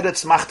a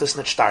teretz macht es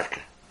nicht starker.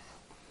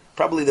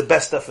 Probably the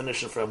best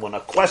definition for emunah. A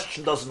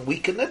question doesn't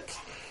weaken it,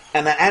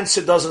 and an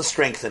answer doesn't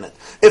strengthen it.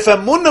 If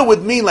emunah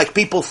would mean like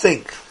people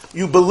think,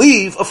 you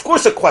believe, of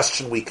course a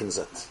question weakens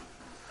it.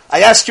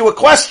 I ask you a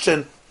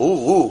question,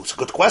 it's a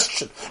good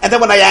question. And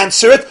then when I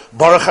answer it,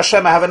 Baruch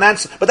Hashem, I have an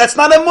answer. But that's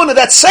not emunah,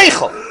 that's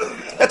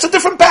seichel. That's a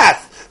different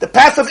path. The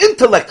path of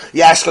intellect.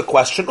 You ask a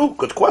question,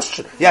 good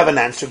question. You have an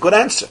answer, good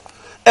answer.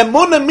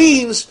 Emunah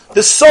means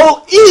the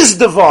soul is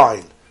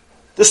divine.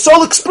 The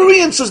soul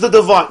experiences the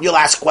divine. You'll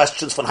ask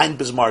questions von Hein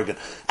bis Morgen.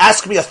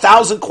 Ask me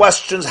 1,000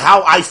 questions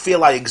how I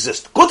feel I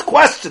exist. Good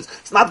questions.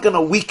 It's not going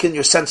to weaken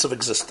your sense of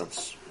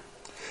existence.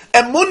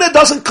 Emunah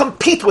doesn't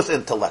compete with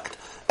intellect.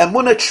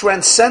 Emunah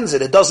transcends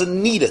it. It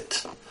doesn't need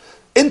it.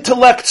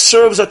 Intellect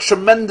serves a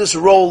tremendous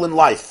role in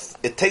life.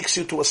 It takes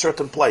you to a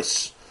certain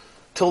place,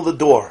 till the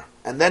door.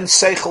 And then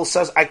Seichel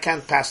says, I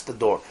can't pass the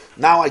door.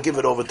 Now I give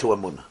it over to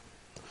Emunah.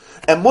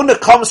 Emunah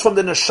comes from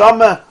the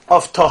neshama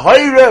of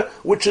Tahira,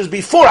 which is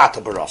before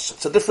Atabaras.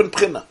 It's a different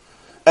pchina.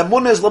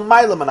 Emunah is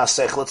l'mayla min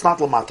ha-seichel. It's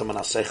not l'mata min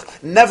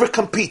ha-seichel. Never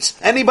competes.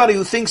 Anybody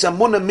who thinks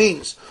Emunah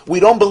means we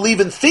don't believe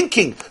in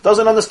thinking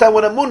doesn't understand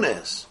what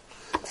Emunah is.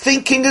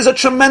 Thinking is a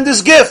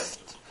tremendous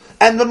gift,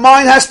 and the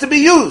mind has to be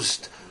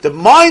used. The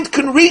mind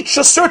can reach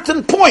a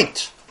certain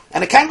point,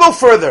 and it can't go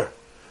further.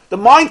 The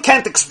mind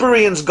can't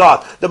experience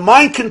God. The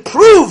mind can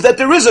prove that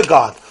there is a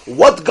God.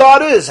 What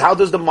God is, how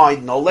does the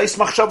mind know?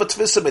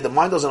 The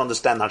mind doesn't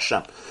understand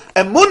Hashem.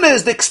 Emunah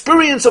is the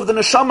experience of the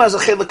neshama as a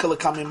chelik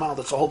elokam.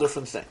 That's a whole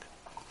different thing.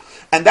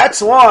 And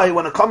that's why,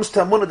 when it comes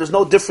to Emunah, there's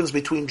no difference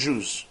between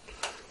Jews.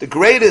 The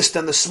greatest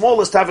and the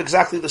smallest have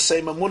exactly the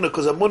same Emunah,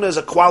 because Emunah is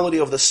a quality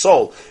of the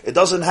soul. It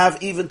doesn't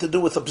have even to do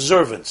with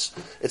observance.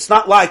 It's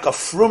not like a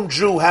frum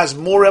Jew has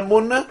more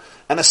Emunah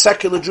and a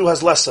secular Jew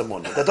has less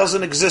Emunah. That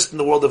doesn't exist in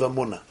the world of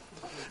Emunah.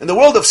 In the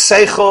world of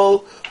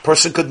Seichel, a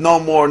person could know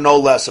more, know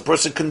less. A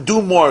person can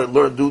do more,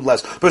 do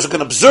less. A person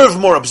can observe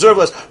more, observe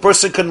less. A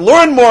person can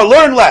learn more,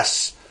 learn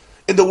less.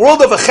 In the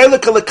world of a chelik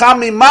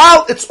elokam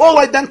mimal, it's all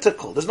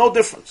identical. There's no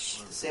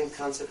difference. The same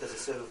concept as a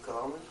set of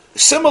Kalman?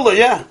 Similar,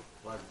 yeah.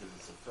 Why did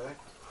this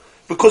affect?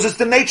 Because it's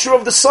the nature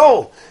of the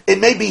soul. It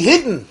may be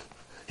hidden.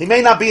 He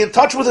may not be in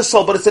touch with his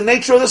soul, but it's the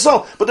nature of the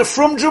soul. But the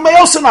frum Jew may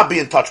also not be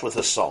in touch with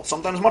his soul.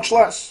 Sometimes much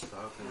less. So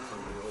how can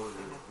somebody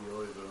be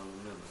over on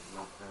the minute,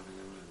 not having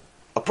a minute?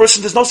 A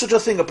person, there's no such a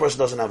thing, a person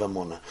doesn't have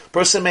emunah. A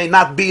person may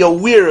not be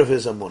aware of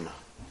his emunah.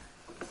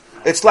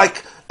 It's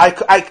like,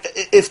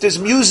 if there's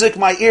music,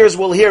 my ears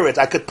will hear it.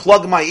 I could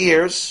plug my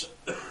ears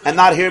and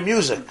not hear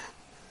music.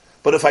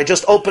 But if I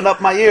just open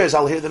up my ears,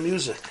 I'll hear the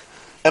music.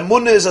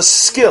 Emunah is a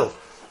skill.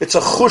 It's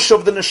a chush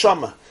of the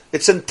neshama.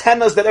 It's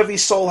antennas that every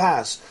soul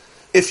has.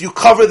 If you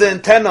cover the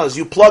antennas,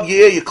 you plug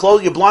your ear,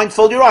 you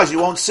blindfold your eyes, you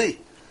won't see.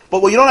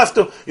 But you don't have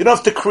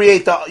to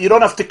create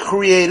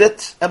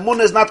it.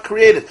 Emunah is not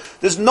created.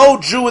 There's no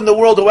Jew in the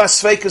world who has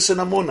sfeikus in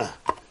Emunah.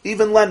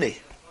 Even Lenny.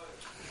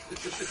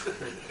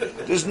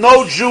 There's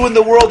no Jew in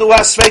the world who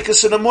has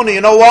sveikus and emunah.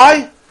 You know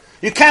why?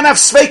 You can't have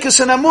sveikus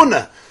and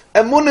emunah.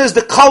 Emunah is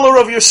the color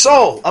of your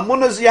soul.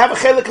 Emunah is, you have a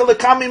chelik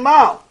alekami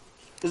mal.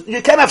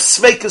 You can't have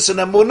sveikus and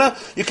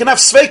emunah. You can have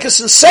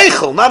sveikus and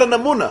seichel, not an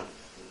emunah.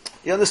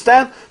 You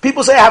understand?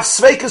 People say I have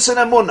sveikus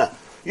and emunah.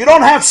 You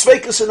don't have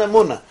sveikus and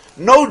emunah.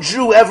 No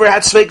Jew ever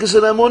had sveikus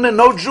and emunah.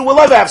 No Jew will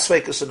ever have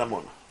sveikus and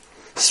emunah.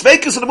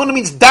 Sveikus and emunah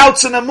means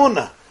doubts and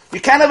emunah. You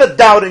can't have a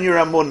doubt in your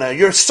emunah.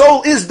 Your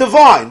soul is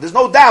divine. There's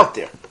no doubt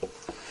there.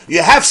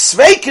 You have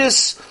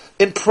sveikus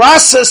in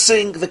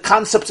processing the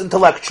concepts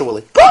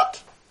intellectually. Good.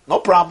 No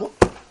problem.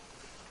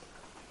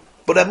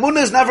 But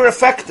emunah is never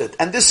affected.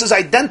 And this is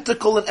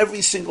identical in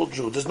every single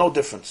Jew. There's no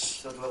difference.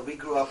 So when we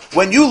grew up...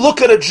 When you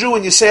look at a Jew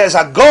and you say as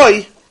a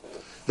goy,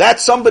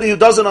 that's somebody who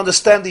doesn't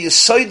understand the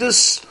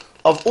yesodus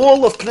of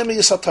all of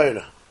Pnimiyus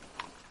HaTorah.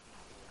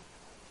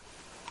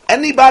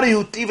 Anybody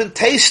who even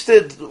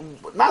tasted,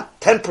 not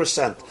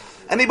 10%,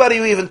 anybody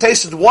who even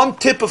tasted one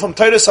tip from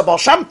Torah Sabal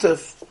Shem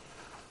Tov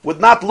would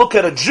not look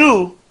at a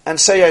Jew and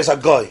say as a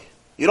goy.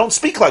 You don't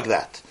speak like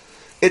that.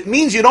 It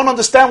means you don't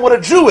understand what a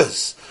Jew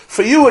is.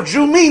 For you, a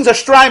Jew means a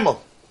shtreimel.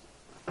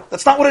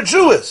 That's not what a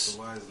Jew is. So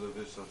why is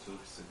Levish such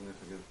a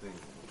significant thing?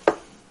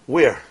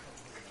 Where?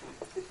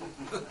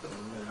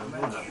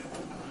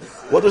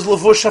 What does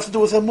Levush have to do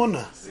with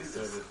emunah?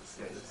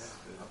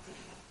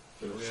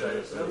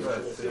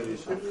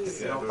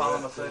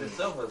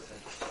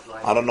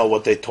 I don't know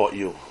what they taught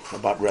you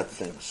about red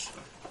things.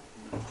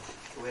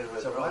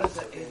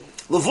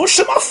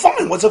 Levushim are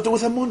fine. What's up to do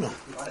with emunah?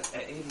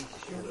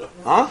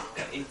 Huh?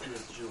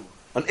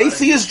 An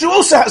atheist Jew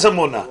also has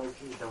emunah.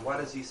 Then what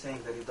is he saying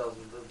that he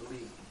doesn't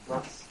believe?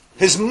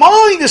 His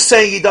mind is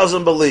saying he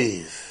doesn't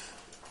believe.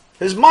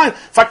 His mind.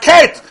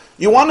 Fakert,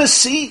 you want to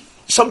see,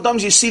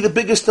 sometimes you see the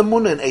biggest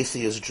emunah in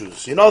atheist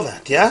Jews. You know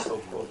that, yeah?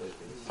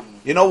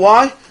 You know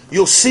why?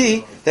 You'll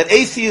see that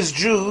atheist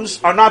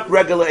Jews are not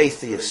regular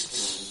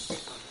atheists.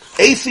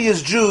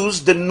 Atheist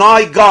Jews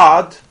deny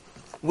God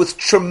with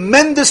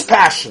tremendous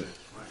passion.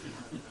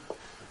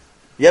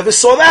 You ever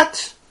saw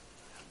that?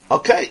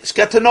 Okay, let's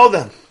get to know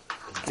them.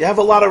 You have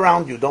a lot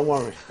around you, don't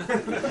worry.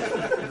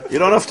 You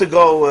don't have to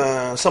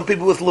go, some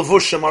people with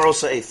levushim are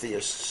also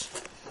atheists.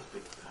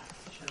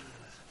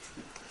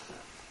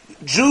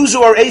 Jews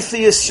who are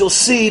atheists, you'll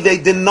see, they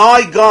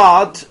deny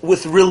God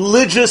with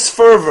religious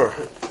fervor.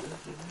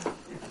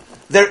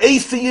 Their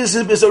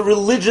atheism is a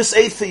religious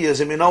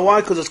atheism. You know why?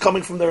 Because it's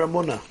coming from their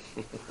emunah.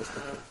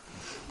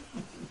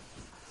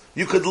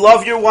 You could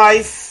love your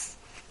wife,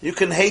 you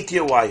can hate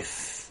your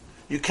wife.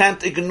 You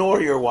can't ignore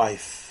your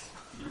wife.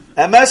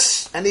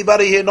 MS,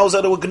 anybody here knows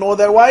how to ignore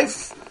their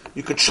wife?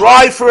 You could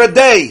try for a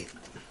day.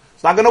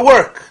 It's not going to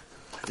work.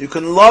 You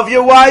can love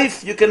your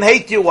wife, you can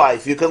hate your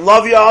wife. You can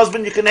love your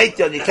husband, you can hate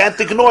your husband. You can't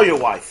ignore your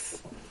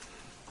wife.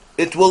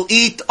 It will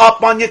eat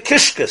up on your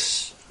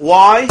kishkas.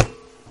 Why?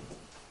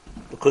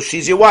 Because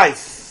she's your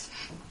wife.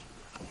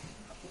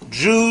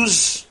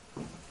 Jews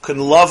can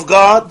love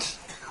God.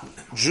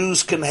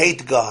 Jews can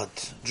hate God.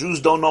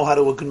 Jews don't know how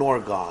to ignore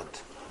God.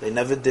 They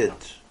never did.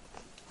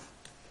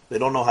 They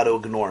don't know how to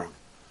ignore Him.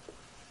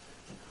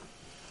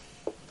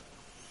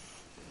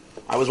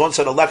 I was once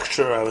at a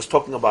lecture, I was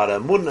talking about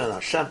Emunah and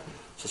Hashem,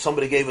 so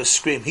somebody gave a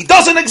scream, He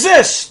doesn't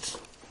exist!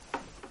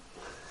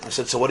 I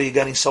said, so what are you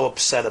getting so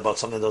upset about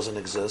something that doesn't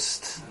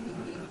exist?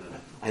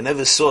 I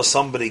never saw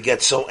somebody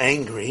get so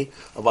angry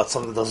about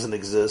something that doesn't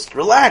exist.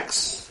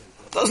 Relax.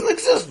 It doesn't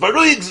exist.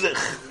 Baruch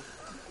exist.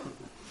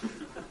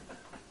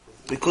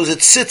 Because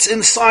it sits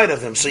inside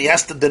of him, so he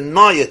has to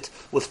deny it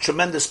with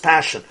tremendous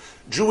passion.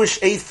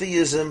 Jewish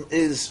atheism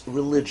is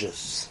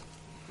religious.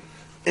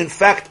 In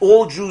fact,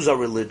 all Jews are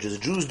religious.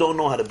 Jews don't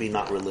know how to be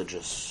not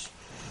religious.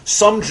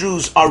 Some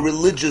Jews are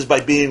religious by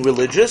being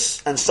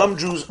religious, and some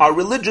Jews are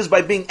religious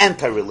by being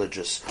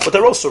anti-religious. But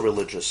they're also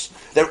religious.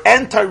 They're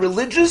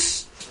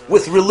anti-religious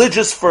with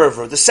religious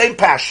fervor, the same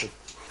passion.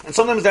 And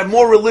sometimes they're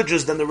more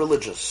religious than the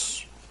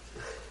religious.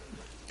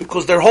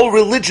 Because their whole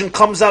religion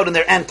comes out in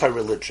their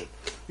anti-religion.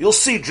 You'll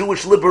see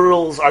Jewish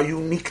liberals are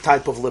unique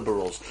type of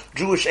liberals.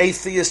 Jewish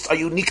atheists are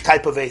unique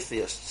type of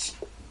atheists.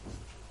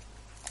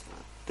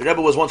 The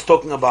Rebbe was once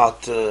talking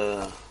about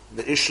the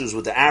issues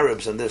with the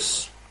Arabs and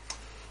this.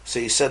 So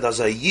he said, as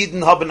a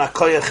Yidden haben a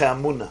koyach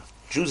emunah.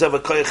 Jews have a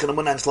koyach emunah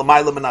and it's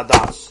l'mayla min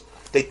adas.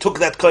 They took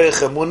that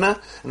koyach emunah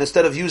and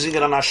instead of using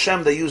it on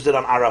Hashem, they used it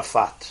on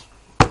Arafat.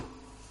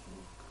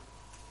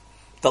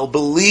 They'll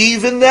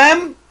believe in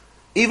them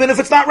even if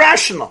it's not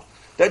rational.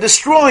 They're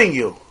destroying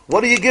you.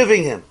 What are you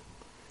giving him?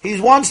 He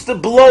wants to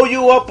blow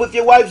you up with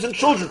your wives and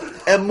children.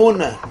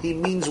 Emunah. He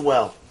means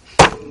well.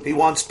 He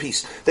wants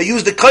peace. They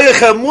used the koyach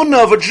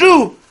emunah of a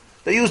Jew.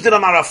 They used it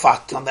on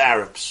Arafat, on the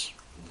Arabs.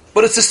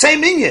 But it's the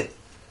same inyan.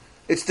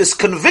 It's this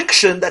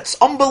conviction that's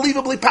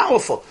unbelievably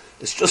powerful.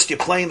 It's just you're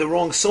playing the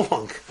wrong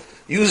song.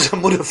 Use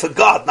emunah for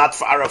God, not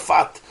for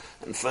Arafat.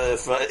 And for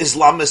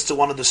Islamists who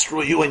want to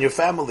destroy you and your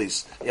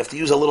families. You have to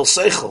use a little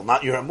seichel,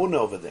 not your emunah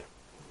over there.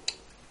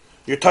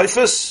 You're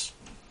typhus?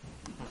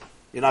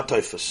 You're not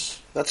typhus.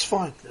 That's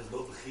fine. There's no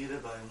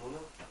bechira by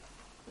emunah?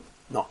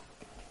 No.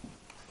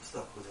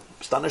 Stuck with it.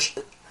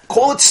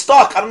 Call it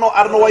stuck. I don't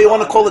know why you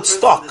want to call it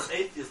stuck.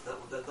 Atheist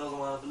that doesn't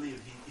want to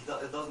believe. He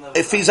doesn't have.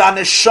 If he's on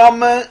a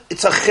neshama,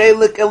 it's a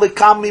chelik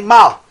elikam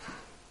mimal.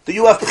 Do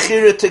you have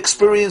bechira to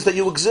experience that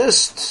you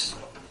exist?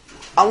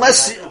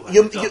 Unless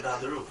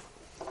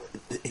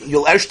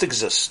you'll erst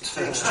exist.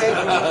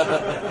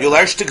 You'll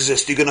erst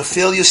exist. You're going to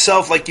feel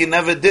yourself like you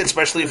never did,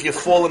 especially if you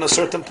fall in a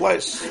certain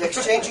place. In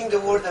exchanging the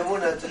word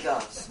emunah to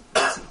das.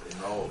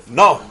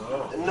 No.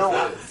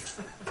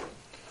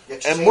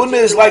 Emunah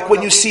is like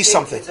when you see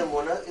something.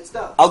 It's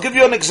das. I'll give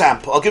you an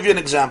example.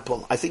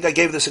 I think I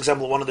gave this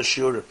example in one of the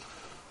shiurim.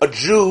 A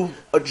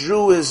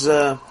Jew is.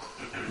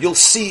 You'll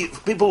see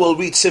people will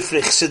read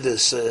Sifrei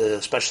Chassidus,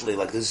 especially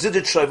like the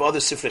Ziditzrei of other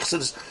Sifrei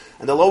Chassidus,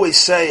 and they'll always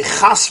say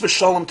Chas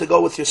v'Shalom to go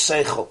with your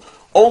seichel.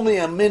 Only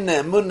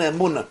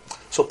emunah.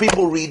 So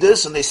people read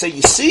this and they say,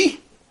 you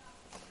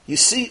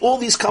see, all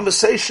these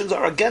conversations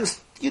are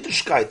against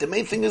Yiddishkeit. The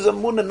main thing is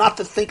emunah, not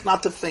to think.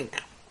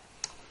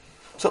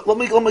 So let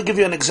me give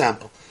you an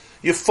example.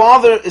 Your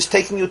father is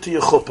taking you to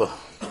your chuppah.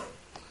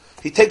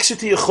 He takes you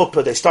to your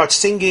chuppah. They start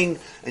singing,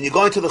 and you're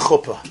going to the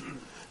chuppah.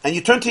 And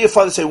you turn to your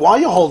father and say, why are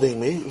you holding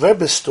me? Wer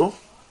bist du?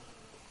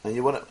 And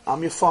you want to,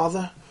 I'm your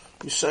father.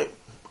 You say,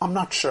 I'm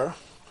not sure.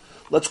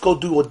 Let's go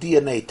do a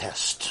DNA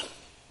test.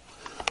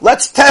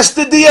 Let's test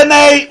the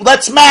DNA.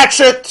 Let's match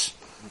it.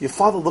 Your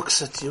father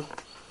looks at you. He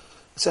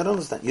said, I don't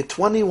understand. You're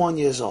 21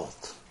 years old.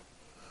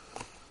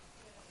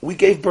 We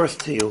gave birth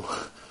to you.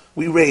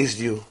 We raised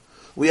you.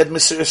 We had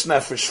Mesiras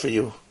Nefesh for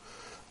you.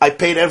 I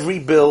paid every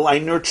bill. I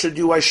nurtured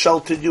you. I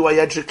sheltered you. I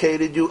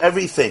educated you.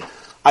 Everything.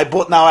 I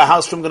bought now a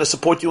house. I'm going to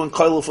support you in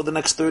Koilel for the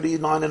next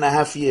 39 and a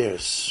half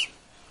years.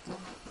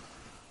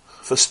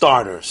 For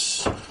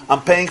starters.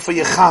 I'm paying for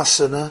your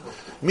chasana.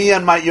 Me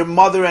and your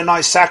mother and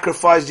I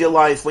sacrificed your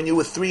life. When you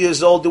were 3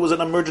 years old, there was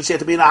an emergency. You had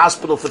to be in a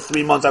hospital for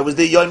 3 months. I was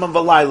there Yom and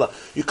Valayla.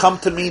 You come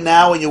to me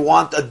now and you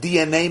want a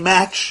DNA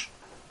match?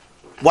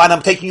 When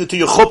I'm taking you to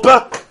your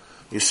chuppah?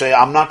 You say,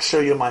 I'm not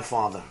sure you're my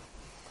father.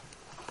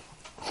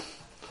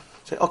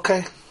 Say,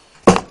 okay,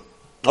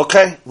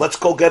 let's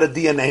go get a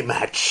DNA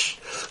match.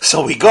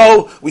 So we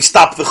go, we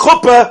stop the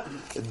chuppah,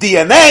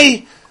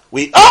 DNA,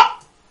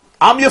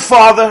 I'm your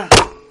father.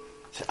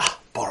 Say,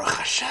 Baruch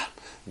Hashem.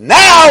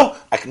 Now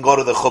I can go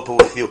to the chuppah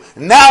with you.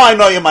 Now I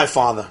know you're my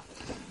father.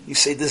 You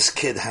say, this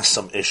kid has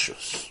some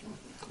issues.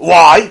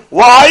 Why?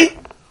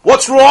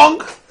 What's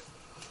wrong?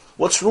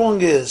 What's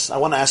wrong is, I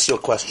want to ask you a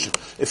question.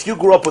 If you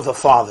grew up with a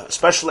father,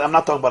 especially, I'm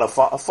not talking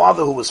about a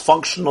father who was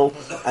functional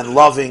and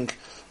loving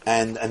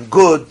and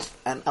good,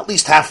 and at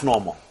least half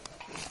normal.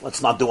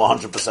 Let's not do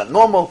 100%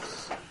 normal.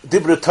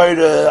 Dibra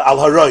Torah al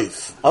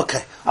haroiv.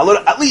 Okay.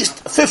 At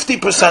least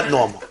 50%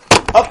 normal.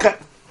 Okay.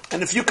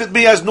 And if you could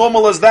be as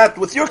normal as that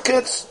with your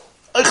kids,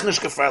 if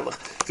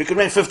you could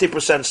remain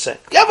 50% sick.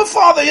 You have a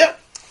father, yeah?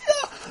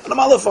 Yeah. And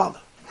I'm a father.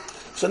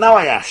 So now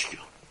I ask you.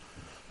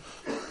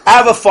 I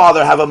have a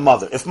father, I have a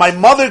mother. If my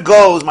mother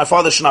goes, my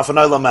father should not for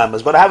no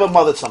members, but I have a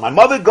mother son. My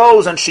mother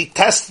goes and she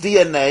tests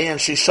DNA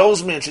and she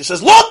shows me and she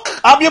says, look,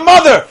 I'm your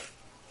mother.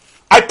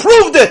 I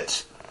proved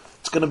it.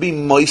 It's going to be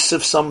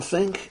moisif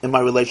something in my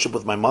relationship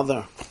with my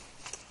mother.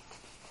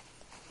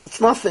 It's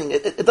nothing.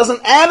 It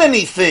doesn't add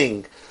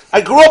anything.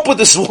 I grew up with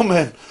this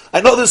woman.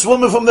 I know this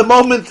woman from the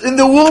moment in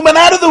the womb and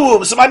out of the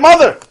womb. It's my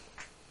mother.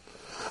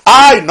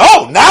 I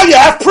know. Now you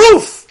have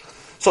proof.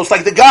 So it's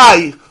like the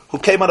guy who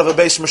came out of a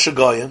base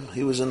Meshagoyim.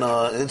 He was in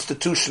an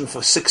institution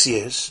for 6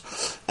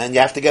 years. And you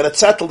have to get it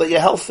settled that you're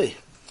healthy.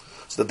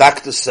 So the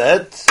doctor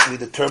said, we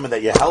determined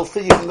that you're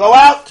healthy, you can go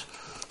out.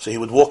 So he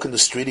would walk in the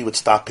street, he would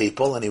stop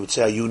people, and he would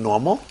say, are you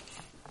normal?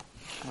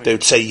 They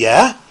would say,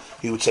 yeah.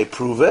 He would say,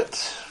 prove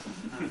it.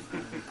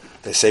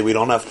 They say, we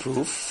don't have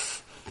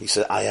proof. He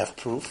said, I have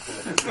proof.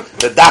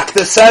 The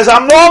doctor says,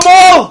 I'm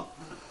normal.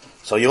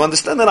 So you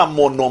understand that I'm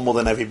more normal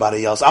than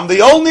everybody else. I'm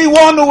the only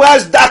one who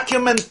has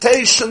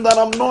documentation that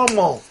I'm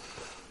normal.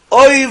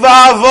 Oy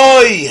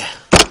va'avoy.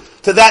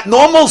 To that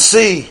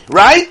normalcy,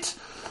 right?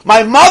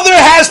 My mother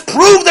has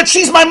proved that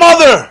she's my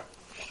mother.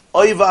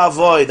 Oy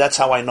va'avoy. That's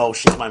how I know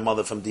she's my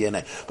mother from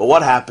DNA. But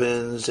what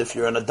happens if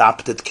you're an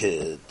adopted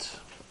kid?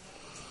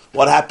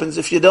 What happens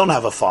if you don't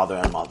have a father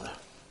and mother?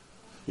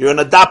 You're an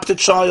adopted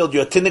child.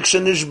 You're a tinik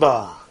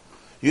shenishba.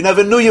 You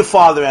never knew your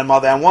father and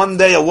mother, and one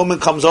day a woman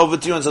comes over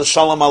to you and says,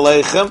 Shalom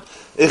Aleichem,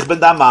 ich bin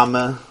da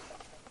mama.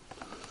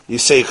 You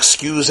say,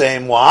 excuse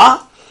moi?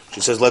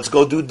 She says, let's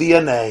go do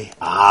DNA.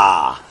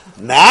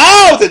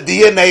 Now the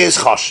DNA is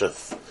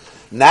chashuv.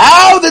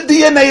 Now the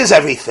DNA is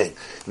everything.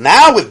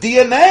 Now with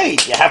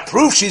DNA, you have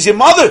proof she's your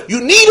mother.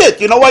 You need it.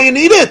 You know why you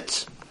need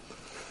it?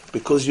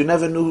 Because you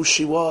never knew who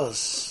she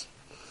was.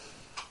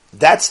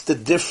 That's the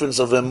difference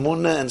of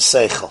emunah and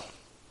seichel.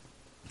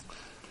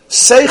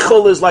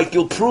 Seichel is like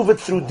you'll prove it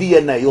through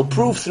DNA. You'll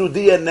prove through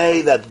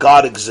DNA that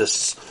God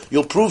exists.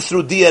 You'll prove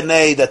through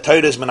DNA that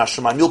Torah is min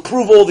hashamayim. You'll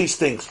prove all these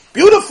things.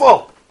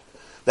 Beautiful!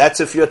 That's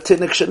if you're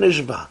tinik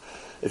shenishba.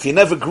 If you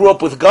never grew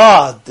up with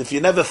God, if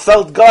you never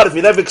felt God, if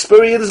you never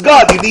experienced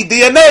God, you need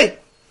DNA.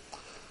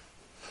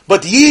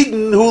 But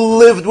Yidden who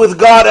lived with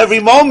God every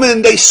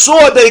moment, they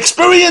saw it, they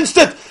experienced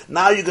it.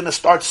 Now you're going to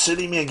start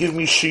sitting me and give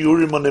me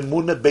shiurim on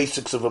emunah,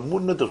 basics of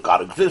emunah, does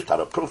God exist, how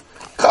to prove?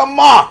 Come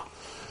on!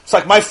 It's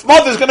like my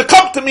mother's going to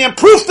come to me and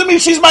prove to me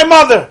she's my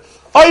mother.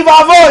 Oy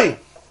vavoy!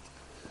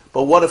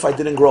 But what if I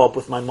didn't grow up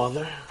with my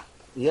mother?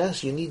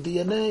 Yes, you need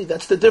DNA.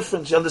 That's the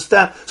difference, you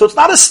understand? So it's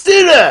not a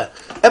stira.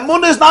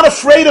 Emunah is not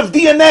afraid of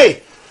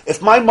DNA.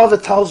 If my mother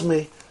tells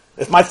me,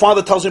 if my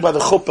father tells me by the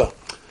chuppah,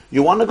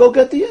 you want to go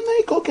get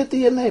DNA? Go get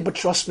DNA, but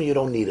trust me, you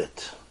don't need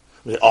it.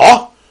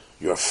 Oh,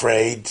 you're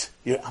afraid.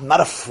 I'm not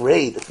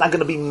afraid. It's not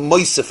going to be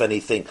moist, if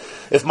anything.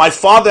 If my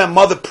father and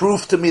mother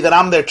prove to me that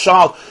I'm their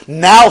child,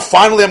 now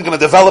finally I'm going to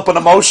develop an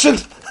emotion.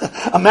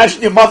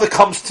 Imagine your mother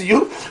comes to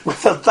you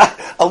with a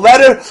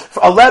letter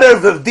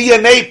of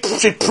DNA.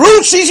 She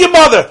proves she's your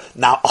mother.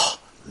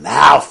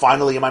 Now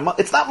finally you're my mother.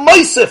 It's not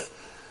moisif.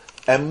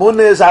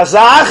 Emunah is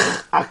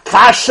azach,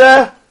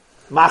 akasha,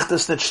 macht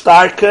es nicht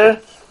starker,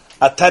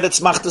 a teretz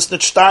macht es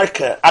nicht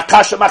starker,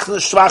 akasha macht es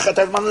nicht schwacher, a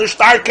teretz macht es nicht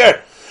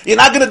starker. You're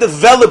not going to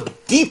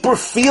develop deeper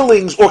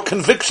feelings or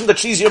conviction that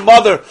she's your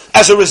mother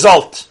as a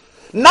result.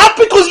 Not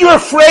because you're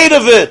afraid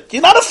of it.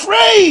 You're not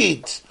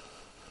afraid.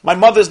 My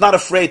mother's not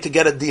afraid to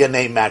get a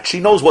DNA match.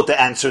 She knows what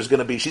the answer is going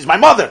to be. She's my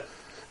mother.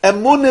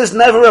 Emunah is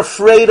never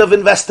afraid of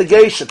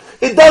investigation.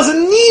 It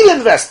doesn't need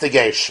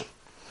investigation.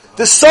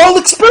 The soul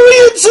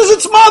experiences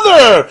its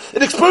mother.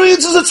 It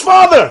experiences its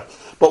father.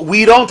 But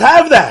we don't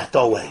have that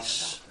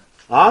always.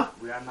 Huh?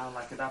 We are now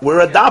like adopted.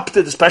 We're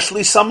adopted,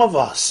 especially some of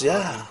us.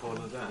 Yeah. If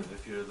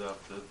you're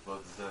adopted,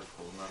 but that's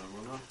called not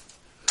emunah,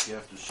 you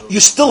have to show.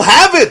 You still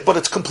have it, but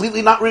it's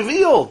completely not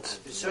revealed.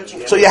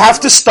 So you have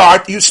to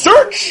start, you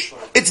search.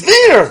 It's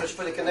there. Search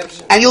for the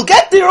connection. And you'll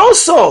get there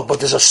also, but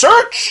there's a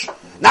search.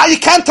 Now you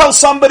can't tell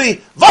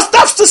somebody, was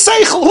darfst du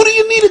seichel? Who do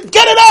you need it?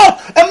 Get it out.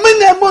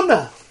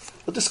 Emunah.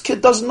 But this kid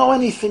doesn't know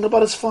anything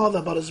about his father,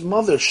 about his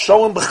mother.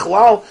 Show him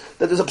b'chlal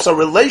that there's a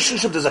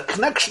relationship, there's a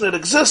connection, it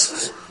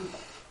exists.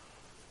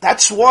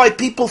 That's why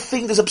people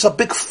think there's a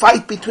big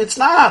fight between. It's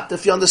not.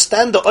 If you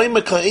understand the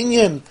Oimek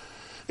HaInyan,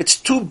 it's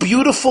two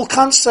beautiful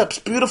concepts,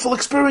 beautiful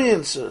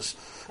experiences.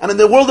 And in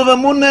the world of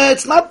Emunah,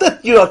 it's not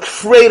that you're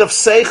afraid of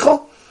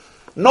Seichel.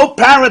 No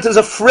parent is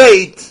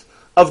afraid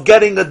of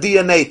getting a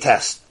DNA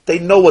test. They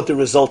know what the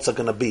results are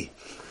going to be.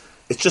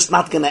 It's just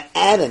not going to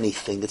add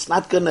anything. It's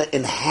not going to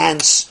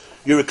enhance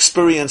your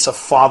experience of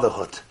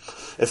fatherhood.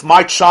 If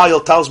my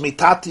child tells me,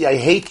 Tati, I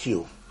hate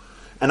you,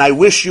 and I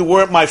wish you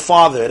weren't my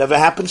father, it ever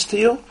happens to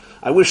you?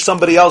 I wish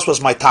somebody else was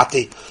my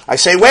Tati. I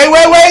say,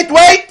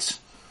 wait.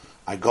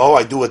 I go,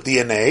 I do a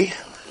DNA,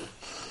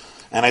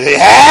 and I say,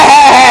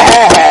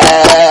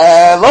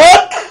 hey,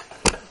 look!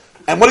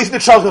 And what do you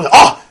think the child goes,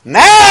 oh,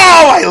 now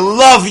I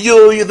love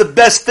you, you're the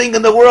best thing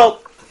in the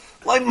world.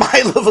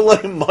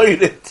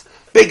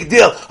 Big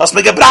deal.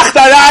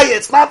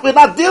 It's not, we're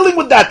not dealing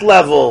with that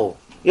level.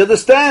 You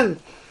understand?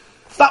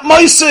 It's not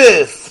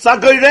Moisif. It's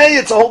not Goyrei.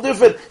 It's a whole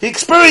different. He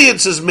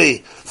experiences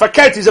me.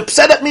 Fakert, he's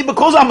upset at me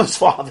because I'm his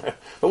father.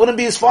 If I wouldn't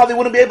be his father, he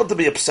wouldn't be able to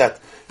be upset.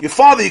 Your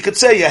father, you could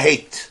say you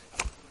hate.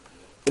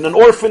 In an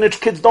orphanage,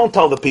 kids don't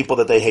tell the people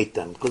that they hate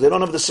them because they don't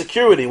have the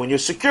security. When you're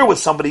secure with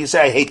somebody, you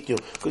say, I hate you,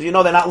 because you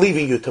know they're not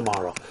leaving you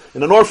tomorrow.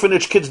 In an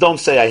orphanage, kids don't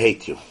say, I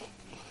hate you,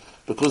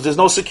 because there's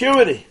no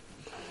security.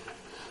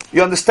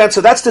 You understand? So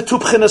that's the two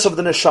bchinas of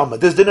the neshama.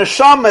 There's the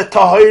neshama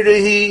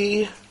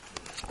tahirihi.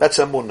 That's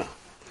emunah.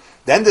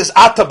 Then there's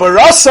ata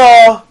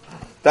barasa.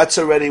 That's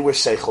already where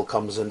seichel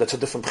comes in. That's a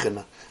different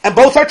bchina. And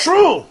both are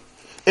true.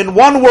 In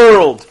one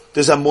world,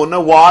 there's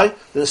emunah. Why?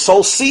 The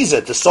soul sees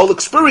it. The soul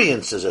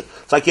experiences it.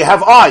 It's like you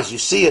have eyes. You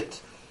see it.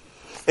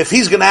 If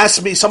he's going to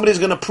ask me, somebody's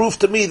going to prove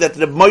to me that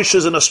the Moshe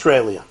is in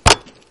Australia.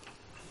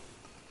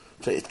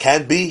 So it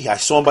can't be. I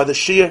saw him by the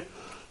shear.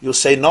 You'll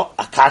say, no,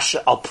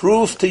 Akasha, I'll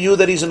prove to you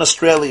that he's in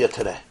Australia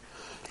today.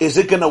 Is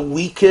it going to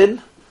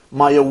weaken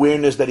my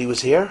awareness that he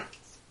was here?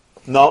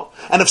 No.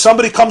 And if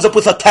somebody comes up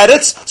with a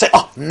teretz, say,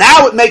 oh,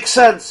 now it makes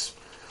sense.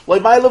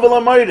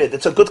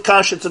 It's a good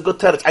kasha, it's a good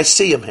teretz. I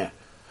see him here.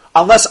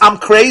 Unless I'm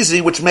crazy,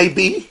 which may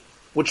be.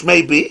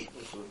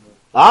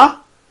 Huh?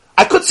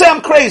 I could say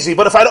I'm crazy,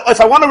 but if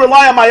I want to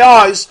rely on my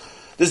eyes,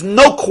 there's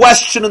no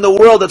question in the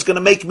world that's going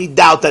to make me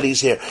doubt that he's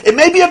here. It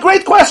may be a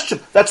great question.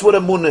 That's what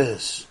emunah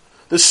is.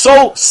 The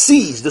soul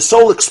sees, the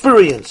soul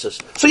experiences.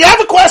 So you have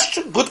a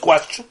question, good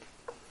question.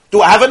 Do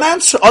I have an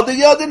answer? Oder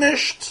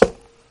nicht?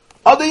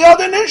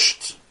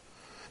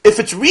 If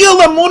it's real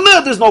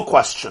emunah, there's no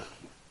question.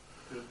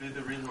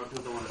 The reason why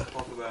people don't want to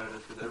talk about it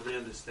is because everybody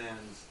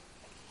understands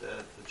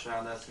that the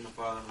child asking the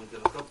father when he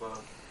did a chuppah,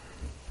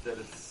 that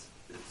it's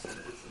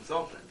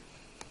insulting.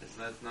 It's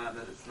not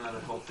a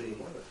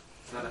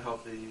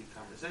healthy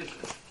conversation.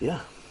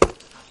 Yeah,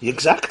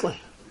 exactly.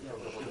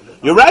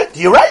 You're right.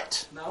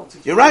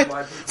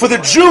 For the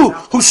Jew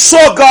who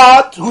saw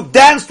God, who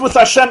danced with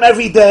Hashem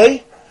every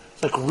day,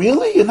 it's like,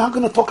 really? You're not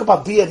going to talk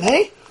about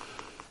DNA?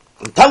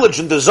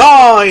 Intelligent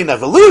design,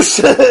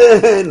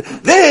 evolution,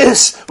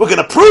 this, we're going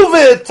to prove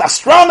it,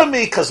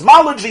 astronomy,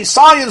 cosmology,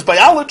 science,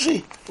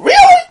 biology.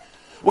 Really?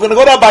 We're going to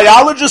go to a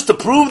biologist to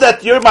prove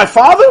that you're my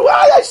father? Well,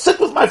 I sit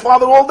with my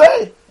father all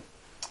day.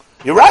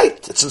 You're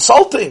right. It's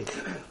insulting.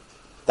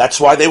 That's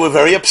why they were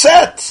very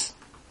upset.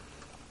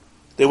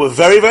 They were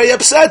very, very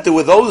upset. There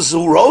were those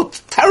who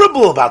wrote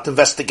terrible about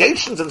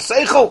investigations and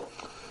seichel.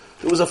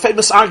 There was a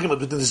famous argument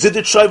between the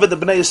Zidichayva and the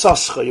Bnei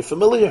Yissaschar. You're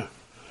familiar?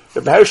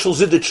 Rabbi Herschel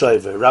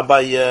Zidichayva,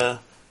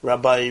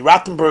 Rabbi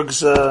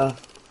Rattenberg's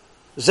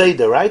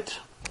Zayda, right?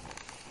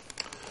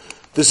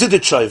 The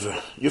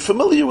Zidichayva. You're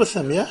familiar with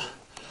him, yeah?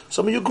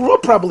 Some of you grew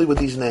up probably with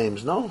these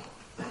names, no?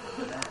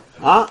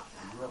 Huh?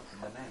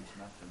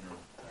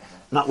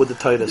 Not with the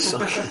Titus.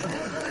 Okay.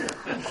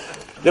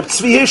 Reb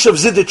Tzvi Hirsch of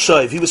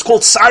Zidichayv. He was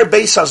called Sar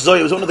Beis HaZoy.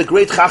 He was one of the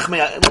great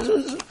Chachmei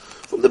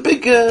from the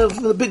big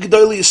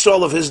Gedolei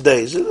Yisrael of his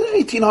days, in the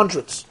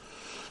 1800s.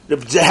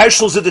 Reb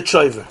Herschel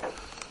Zidichayv.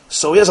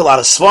 So he has a lot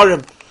of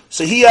svarim.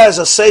 So he has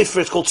a sefer.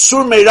 It's called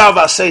Sur Meirav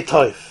Asei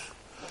Toiv.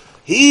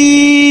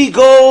 He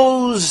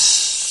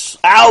goes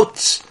out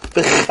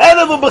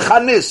b'cherev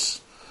u'b'chanis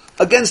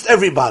against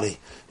everybody,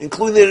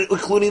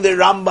 including their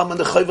Rambam and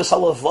the Chovos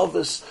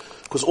HaLevavos,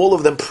 because all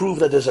of them prove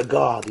that there's a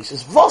God. He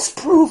says, "What's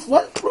proof?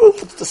 What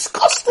proof? It's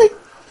disgusting."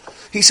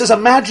 He says,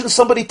 imagine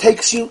somebody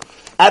takes you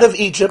out of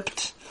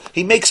Egypt,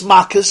 he makes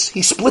makas,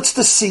 he splits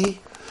the sea,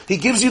 he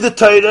gives you the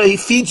Torah, he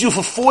feeds you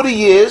for 40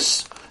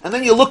 years, and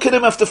then you look at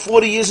him after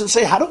 40 years and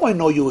say, how do I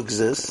know you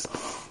exist?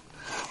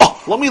 Oh,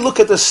 let me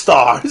look at the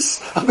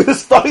stars. I'm going to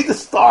study the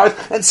stars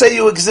and say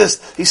you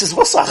exist. He says,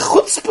 what's a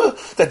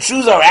chutzpah that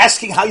Jews are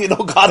asking how you know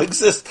God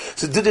exists?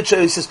 So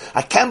Didicher, he says,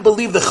 I can't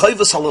believe the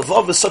Chovos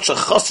HaLevavos is such a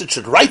chassid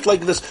should write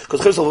like this,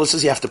 because Chovos HaLevavos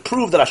says you have to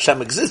prove that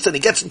Hashem exists, and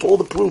he gets into all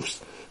the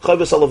proofs.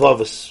 Chovos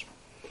HaLevavos.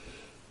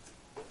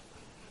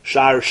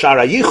 Shar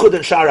HaYichud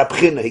and Shar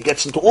HaBchina. He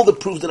gets into all the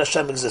proofs that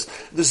Hashem exists.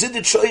 The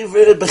Zidicher,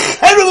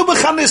 b'cherev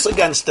u'b'chanis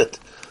against it.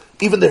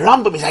 Even the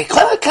Rambam, he's like,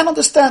 I can't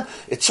understand.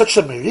 It's such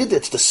a merid,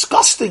 it's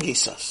disgusting, he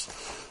says.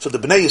 So the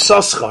Bnei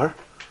Yissaschar,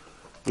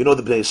 you know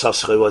the Bnei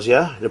Yissaschar was,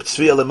 yeah? Reb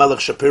Tzvi Elimelech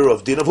Shapiro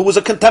of Dinov, who was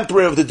a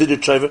contemporary of the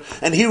Didichayver,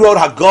 and he wrote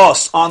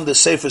Hagos on the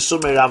Sefer Sur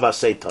Meirav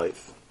Asei Toiv.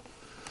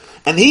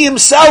 And he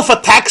himself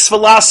attacks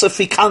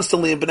philosophy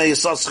constantly in Bnei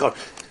Yissaschar.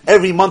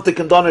 Every month in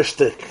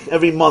Donnerstück,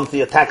 every month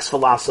he attacks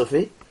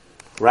philosophy,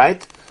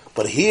 right?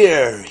 But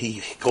here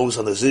he goes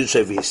on the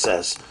Didichayver, he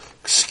says,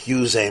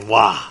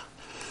 excusez-moi.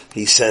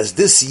 He says,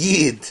 this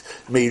Yid,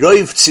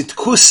 Meiroiv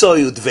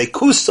Tzidkusoi,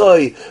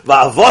 Udveikusoi,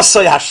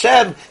 Va'avosoi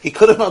Hashem, he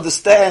couldn't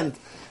understand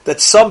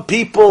that some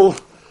people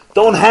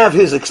don't have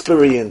his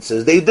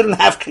experiences. They didn't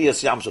have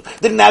Kriyas Yamsuf,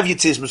 didn't have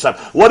Yitzis Mitzrayim.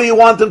 What do you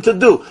want them to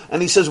do? And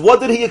he says,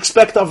 what did he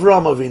expect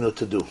Avraham Avinu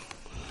to do?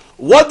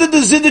 What did the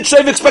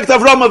Zidichayv expect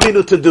Avraham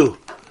Avinu to do?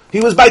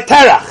 He was by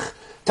Terach.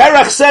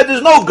 Terach said,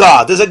 there's no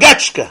God, there's a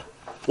Getchka.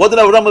 What did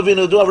Avraham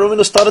Avinu do? Avraham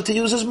Avinu started to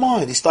use his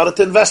mind. He started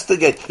to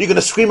investigate. You're going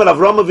to scream at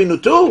Avraham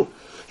Avinu too?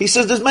 He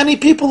says there's many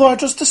people who are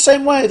just the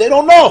same way. They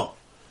don't know.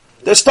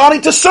 They're starting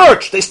to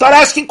search. They start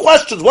asking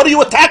questions. What are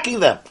you attacking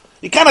them?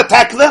 You can't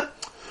attack them.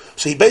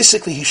 So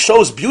he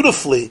shows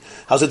beautifully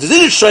how the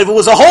Zidichayv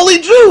was a holy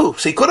Jew.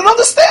 So he couldn't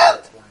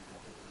understand.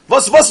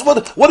 What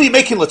are you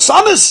making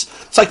Litzanis?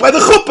 It's like by the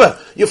chuppah.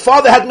 Your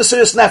father had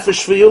Mesiras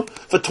Nefesh for you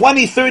for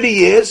 20, 30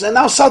 years, and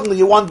now suddenly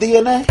you want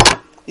DNA.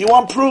 You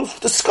want proof.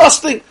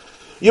 Disgusting.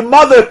 Your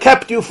mother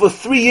kept you for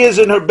 3 years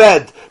in her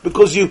bed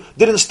because you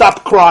didn't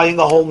stop crying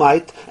the whole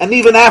night. And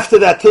even after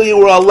that, till you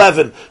were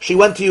 11, she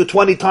went to you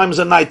 20 times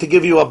a night to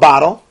give you a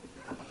bottle.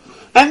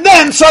 And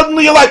then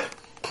suddenly you're like,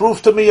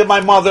 prove to me you're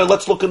my mother,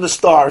 let's look in the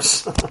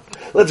stars.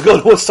 Let's go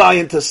to a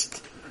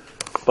scientist.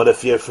 But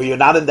if you're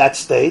not in that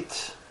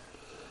state...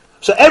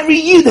 So every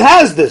Yid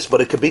has this,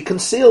 but it could be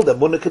concealed. And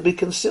when it could be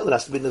concealed, it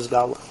has to be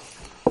Nizgala.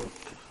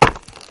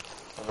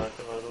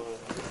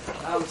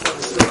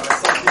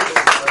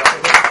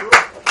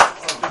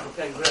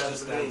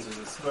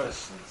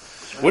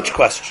 Which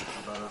question?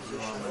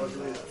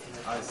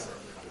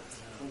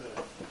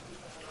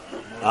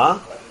 Huh?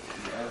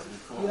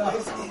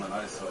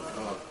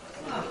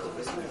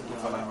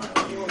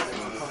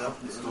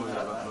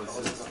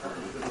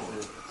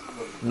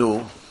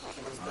 No.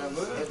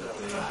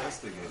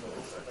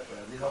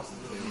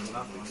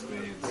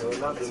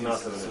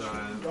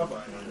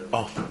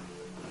 Oh.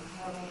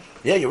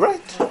 Yeah, you're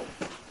right.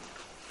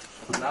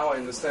 Now I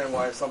understand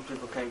why some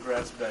people can't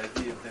grasp the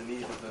idea of the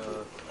need of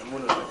the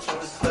Emunah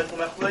rituals.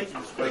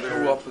 They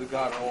grew up with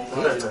God all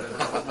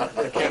life.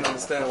 They can't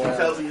understand why.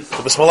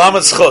 The Bismillah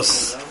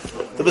Tzchus.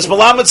 The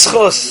Bismillah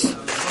Tzchus.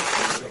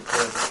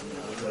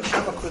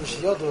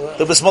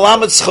 The Bismillah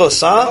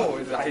Tzchus, huh?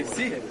 No, I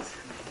see it.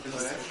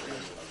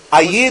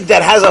 A Yid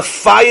that has a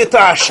fire to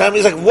Hashem,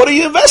 he's like, what are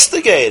you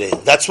investigating?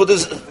 That's what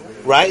is...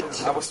 Right?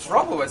 I was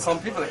troubled with some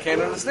people that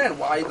can't understand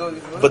why you don't...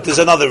 But there's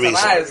another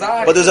reason.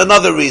 But there's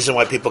another reason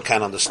why people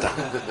can't understand.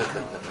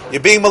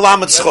 You're being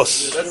Malamed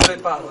Tzchus.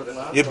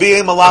 You're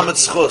being Malamed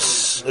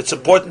Tzchus. It's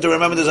important to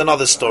remember there's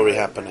another story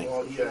happening.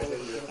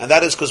 And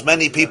that is because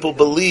many people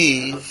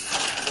believe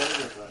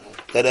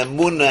that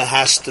Emunah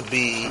has to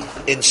be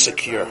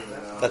insecure.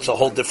 That's a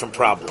whole different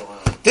problem.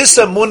 This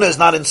Emunah is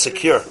not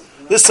insecure.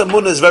 This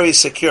emunah is very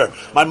secure.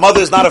 My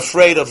mother is not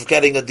afraid of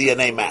getting a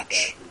DNA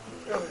match.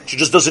 She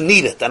just doesn't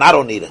need it, and I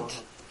don't need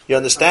it. You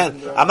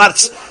understand?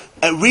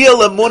 A real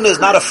emunah is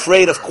not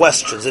afraid of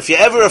questions. If you're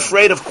ever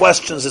afraid of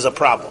questions, is a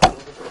problem.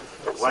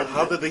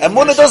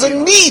 Emunah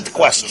doesn't need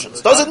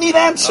questions, doesn't need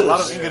answers. A lot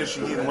of English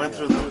Yidden went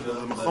through the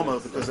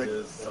Mechoma because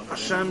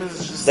Hashem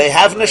is just... They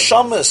have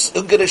neshamas.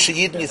 Ungarish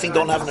Yidden, you think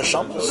don't have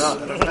neshamas?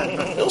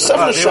 They also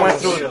have neshamas. They went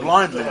through it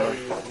blindly.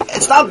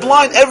 It's not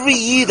blind. Every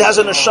Yid has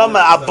a neshama.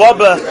 A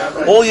baba,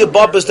 all your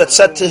babas that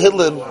said to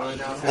Tehillim,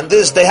 and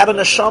this, they had a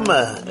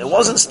neshama. It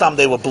wasn't stam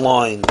they were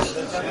blind.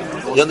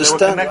 You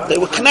understand? They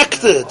were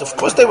connected. Of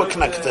course they were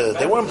connected.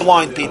 They weren't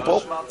blind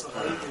people.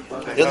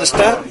 You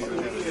understand?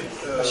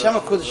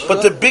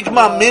 But the big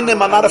ma'aminim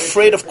are not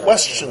afraid of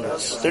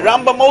questions. The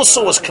Rambam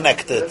also was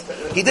connected.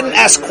 He didn't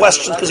ask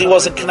questions because he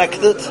wasn't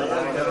connected.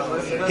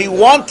 He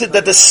wanted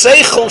that the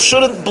seichel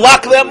shouldn't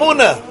block the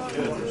emunah.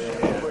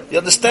 You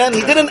understand?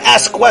 He didn't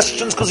ask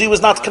questions because he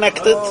was not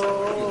connected.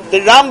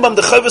 The Rambam,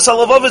 the Chovos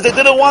HaLevavos, they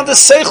didn't want the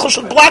seichel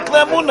should block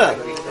the emunah.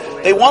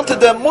 They wanted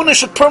the emunah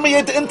should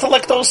permeate the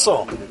intellect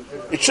also.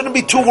 It shouldn't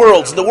be two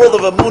worlds. In the world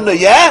of emunah,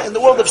 yeah. In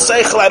the world of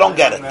seichel, I don't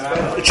get it.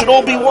 It should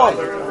all be one.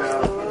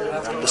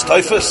 Das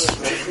Teufels.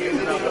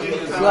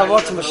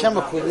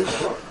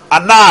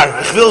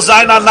 Anar. Ich will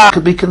sein Anar.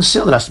 Could be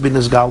concealed. It has to be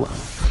Nizgala.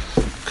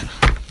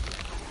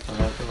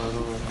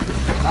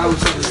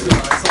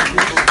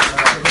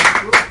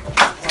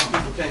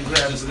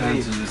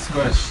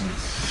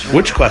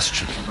 Which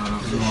question?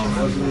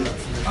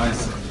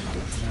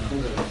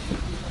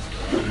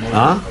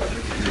 Huh?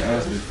 You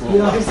asked before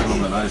about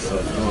Solomon and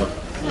Isaac.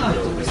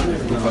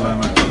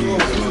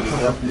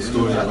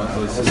 Story about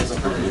those sisters.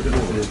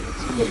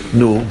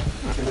 No.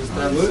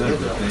 They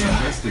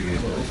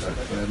investigated.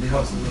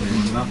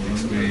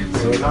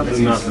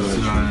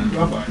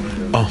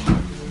 Oh.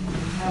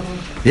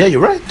 Yeah,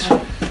 you're right.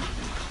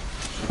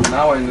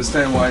 Now I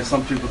understand why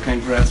some people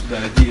can't grasp the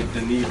idea of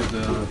the need of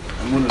the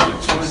emunah.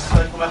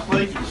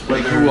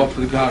 They grew up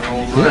with God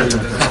all right.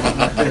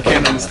 They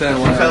can't understand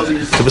why.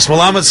 Du bist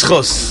Malamed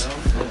Schos.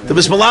 Du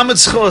bist Malamed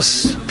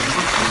Schos.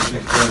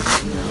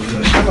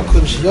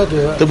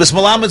 Du bist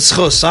Malamed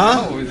Schos,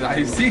 huh? Oh,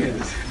 I see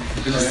it.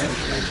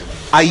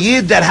 A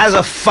Yid that has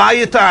a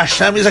fire to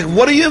Hashem, he's like,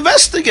 what are you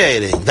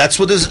investigating? That's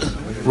what is,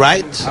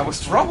 right? I was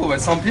troubled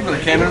with some people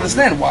that can't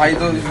understand why.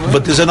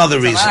 But there's another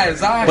reason.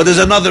 But there's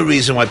another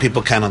reason why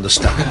people can't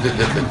understand.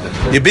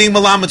 You're being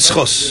Malamed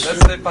Schos.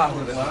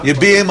 You're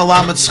being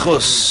Malamed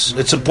Schos.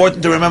 It's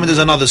important to remember there's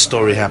another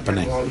story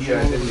happening.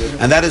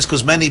 And that is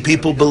because many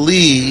people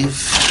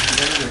believe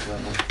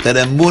that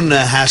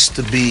emunah has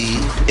to be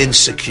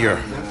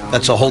insecure.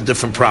 That's a whole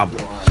different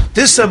problem.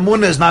 This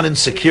emunah is not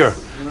insecure.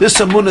 This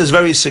emunah is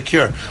very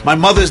secure. My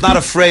mother is not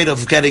afraid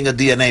of getting a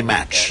DNA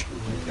match.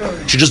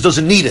 She just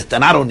doesn't need it,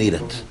 and I don't need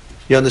it.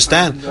 You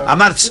understand? A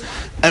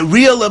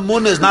real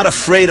emunah is not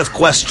afraid of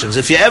questions.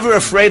 If you're ever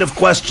afraid of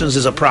questions,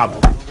 is a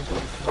problem.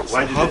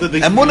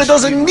 Emunah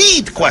doesn't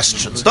need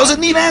questions, doesn't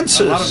need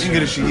answers. A lot of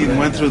English Yidden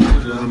went through the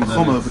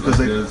Mechoma because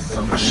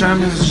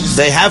Hashem is just...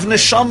 They have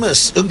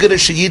neshamas.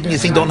 Ungarish Yidden, you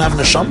think don't have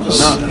neshamas?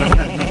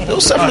 They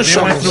also have neshamas.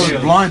 They went through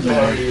it blindly.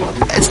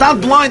 It's not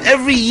blind.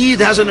 Every Yid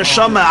has a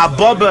neshama. A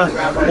baba,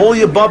 all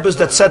your babas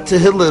that said to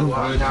Tehillim,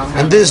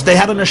 and this, they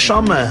had a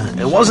neshama.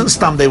 It wasn't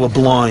stam they were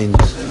blind.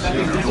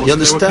 You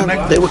understand?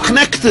 They were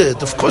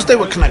connected. Of course they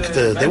were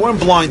connected. They weren't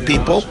blind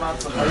people.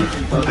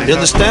 You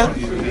understand?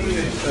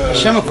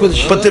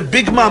 But the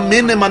big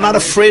ma'aminim are not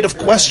afraid of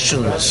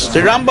questions. The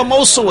Rambam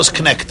also was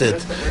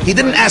connected. He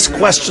didn't ask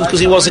questions because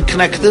he wasn't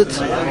connected.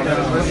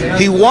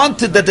 He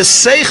wanted that the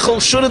seichel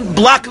shouldn't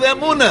block the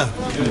emunah.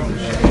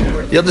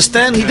 You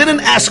understand? He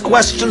didn't ask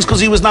questions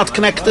because he was not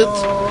connected.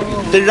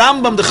 The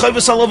Rambam, the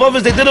Chovos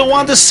HaLevavos, they didn't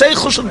want the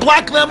seichel should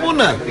block the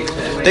emunah.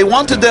 They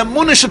wanted the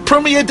emunah should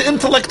permeate the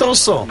intellect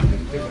also.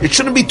 It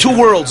shouldn't be two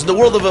worlds. In the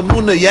world of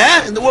emunah,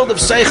 yeah. In the world of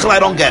seichel, I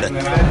don't get it.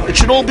 It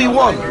should all be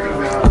one.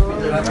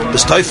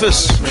 Das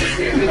Teufels.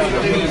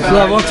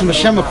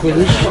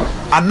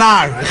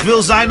 Anar. Ich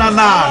will sein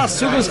Anar.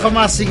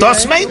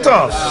 Das meint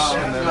das.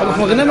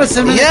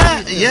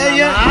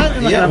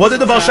 Yeah. What did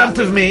the Baal Shem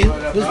Tov mean?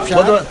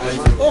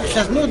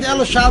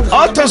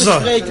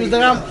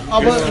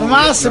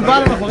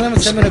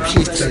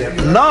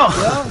 No.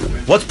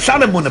 What's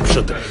Pshat Emunah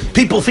Pshat?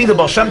 People think the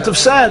Baal Shem Tov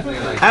said,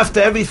 after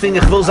everything,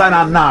 ich will sein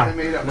Anar.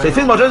 So they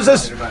think Baal Shem Tov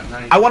says,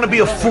 I want to be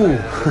a fool.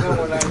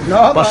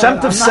 Baal Shem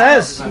Tov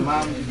says,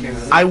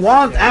 I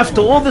want,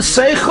 after all the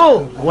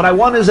seichel, what I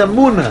want is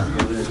emunah.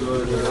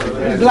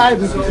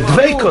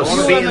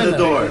 Dveikus. Be in the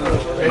door.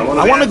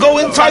 I want to go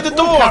inside the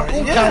door.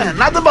 Yeah,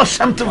 not the Baal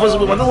Shem Tov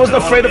wasn't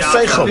afraid of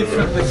seichel.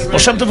 Baal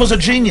Shem Tov was a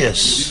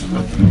genius.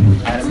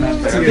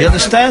 You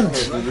understand?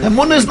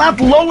 Emunah is not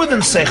lower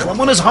than seichel.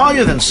 Emunah is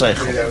higher than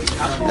seichel.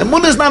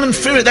 Emunah is not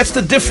inferior. That's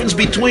the difference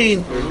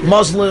between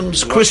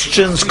Muslims,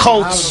 Christians,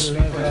 cults.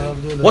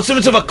 What's the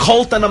difference of a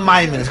cult and a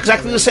maimon? It's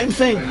exactly the same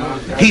thing.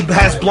 He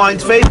has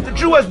blind faith, the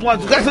Jew has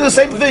blind faith. Exactly the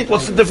same thing.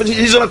 What's the difference?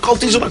 He's in a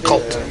cult, he's in a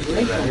cult.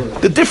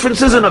 The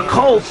difference is in a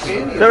cult,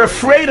 they're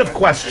afraid of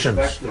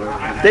questions.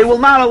 They will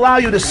not allow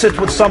you to sit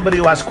with somebody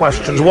who has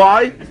questions.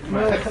 Why?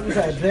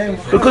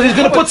 Because he's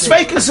going to put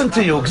sfeikus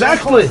into you.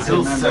 Exactly.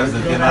 Still says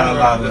that you're not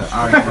allowed to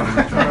argue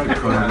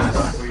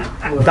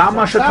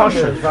Dama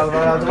shetoshev.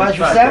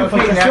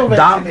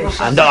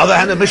 On the other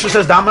hand, the Mishnah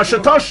says Dama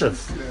shetoshev.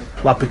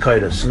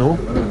 Lapikoidus. No,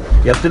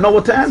 you have to know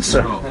what to answer.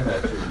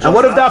 And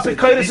what if the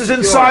apikoidus is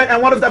inside? And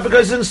what if the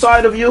apikoidus is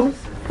inside of you?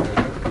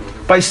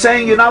 By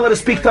saying you're not allowed to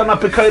speak to an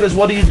apikoidus,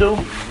 what do you do?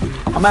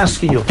 I'm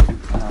asking you.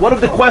 What if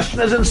the question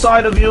is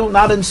inside of you,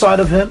 not inside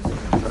of him?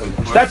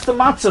 That's the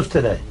matzav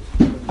today.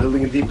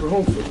 Building a deeper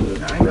home for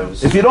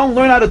the If you don't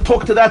learn how to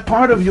talk to that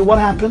part of you, what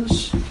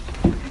happens?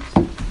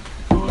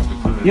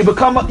 You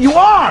become. You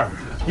are.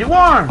 You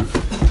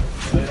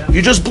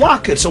just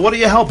block it. So what do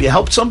you help? You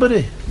helped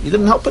somebody. You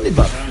didn't help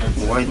anybody.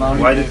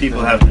 Why do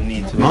people have the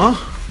need to? Huh?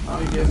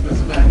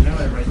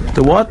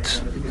 The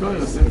what?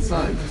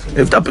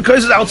 If that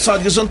because it's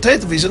outside, he's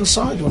if he's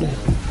inside. What? I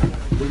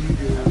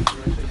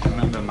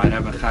remember my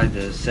Rabbi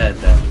Chaide said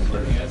that for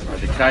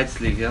the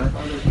Kreuzliga,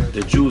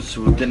 the Jews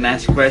who didn't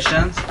ask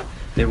questions,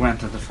 they went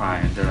to the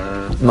fire.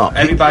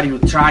 Everybody who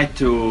tried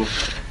to.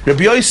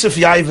 Rabbi Yosef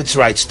Yavitz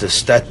writes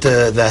this that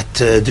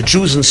the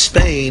Jews in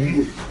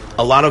Spain,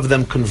 a lot of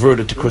them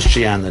converted to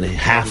Christianity.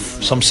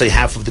 Some say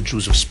half of the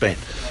Jews of Spain.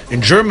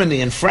 In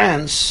Germany and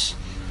France,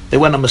 they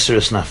went on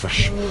Mesiras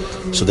Nefesh.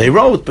 So they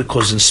wrote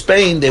because in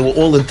Spain they were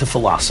all into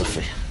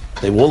philosophy.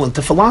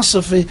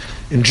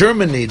 In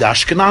Germany, the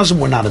Ashkenazim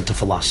were not into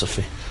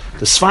philosophy.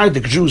 The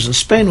Sephardic Jews in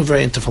Spain were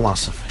very into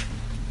philosophy.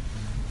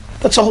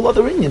 That's a whole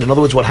other Indian. In other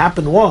words, what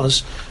happened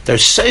was their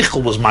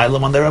seichel was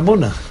mailam on their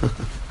emunah.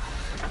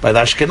 By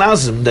the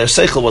Ashkenazim, their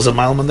seichel was a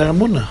mailam on their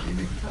emunah.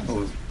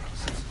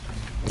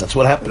 That's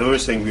what happened. They were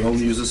saying we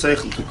only use the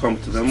seichel to come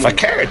to them.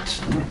 Fakert.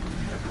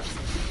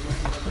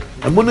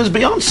 Emunah is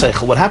beyond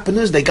seichel. What happened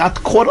is they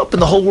got caught up in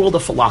the whole world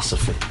of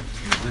philosophy.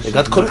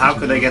 How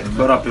could they get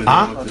caught up in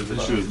the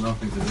shoes?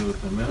 Nothing to do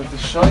with the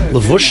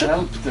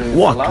Levusha?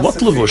 What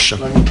levusha?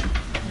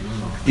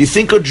 You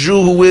think a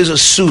Jew who wears a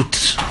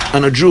suit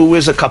and a Jew who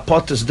wears a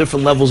kapot is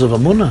different levels of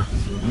emunah?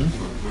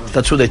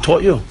 That's what they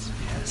taught you?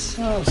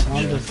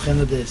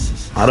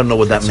 I don't know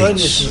what that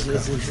means.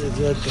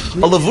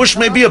 A levush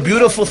may be a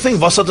beautiful thing.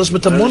 Was hat das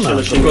mit emunah?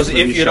 Because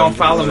if you don't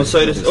follow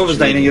Mesiras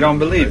Overstein, you don't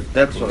believe.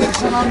 That's what.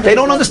 They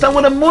don't understand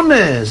what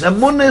emunah is.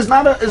 Emunah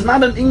is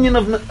not an Indian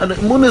of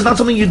emunah is not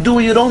something you do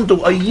or you don't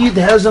do. A yid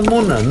has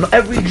emunah.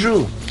 Every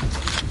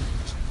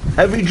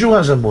Jew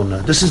has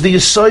emunah. This is the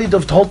yesod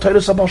of the whole Torah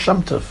of Baal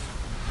Shem Tov.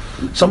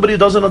 Somebody who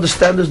doesn't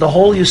understand this, the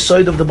whole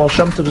yesod of the Baal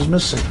Shem Tov is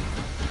missing.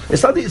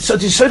 It's not the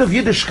yesod of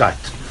Yiddishkeit.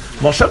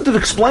 Baal Shem Tov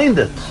explained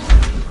it.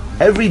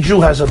 Every Jew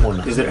has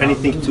emunah. Is there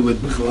anything to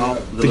it?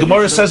 The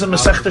Gemara says in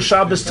Masechta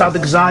Shabbos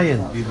Tzadik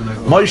Zayin,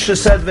 Moshe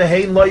said,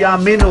 "V'hein lo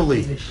ya'aminu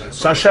li."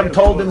 So Hashem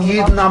told him,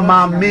 "Yidna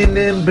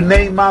ma'aminim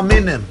b'nei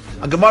ma'aminim."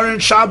 A Gemara in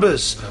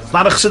Shabbos, it's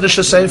not a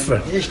Chassidische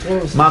Sefer.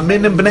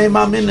 Ma'aminim b'nei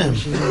ma'aminim.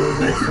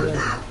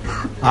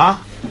 Huh?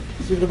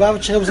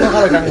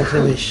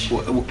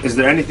 Is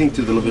there anything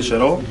to the Levish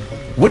at all?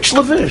 Which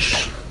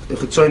Levish? The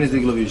Chitzoin is the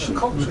Levish.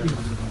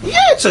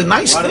 Yeah, it's a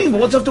nice thing,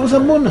 but what's up to with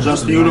emunah?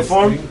 Just the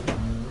uniform?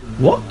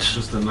 What?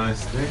 Just a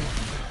nice thing.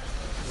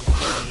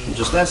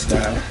 Just ask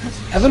that.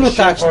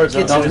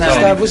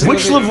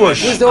 Which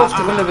levush?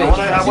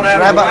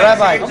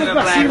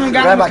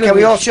 Rabbi, can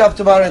we all show up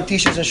tomorrow in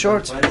t-shirts and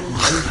shorts?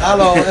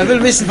 Hallo, will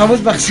wissen, warum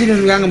ist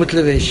Bachsinen gegangen mit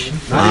Levish?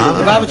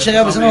 Die Babetsche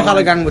Rebbe sind auch alle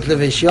gegangen mit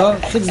Levish, ja?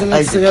 Fix den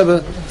letzten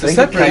Rebbe.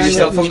 Separate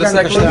yourself from the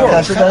secular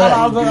world.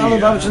 Alle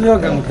Babetsche sind auch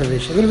gegangen mit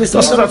Levish. Will wissen,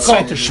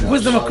 wo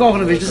ist der Makor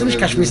Levish? Das ist nicht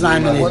Kashmirs in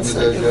einem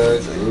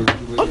Minute.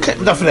 Okay,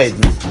 darf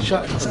reden.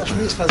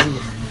 Kashmirs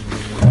versichert.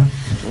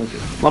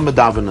 Lass me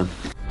davenen.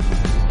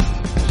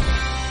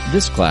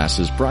 This class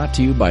is brought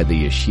to you by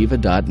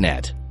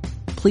theyeshiva.net.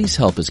 Please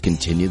help us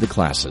continue the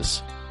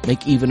classes.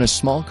 Make even a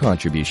small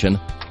contribution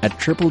at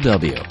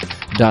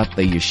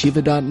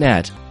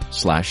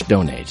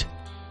www.theyeshiva.net/donate.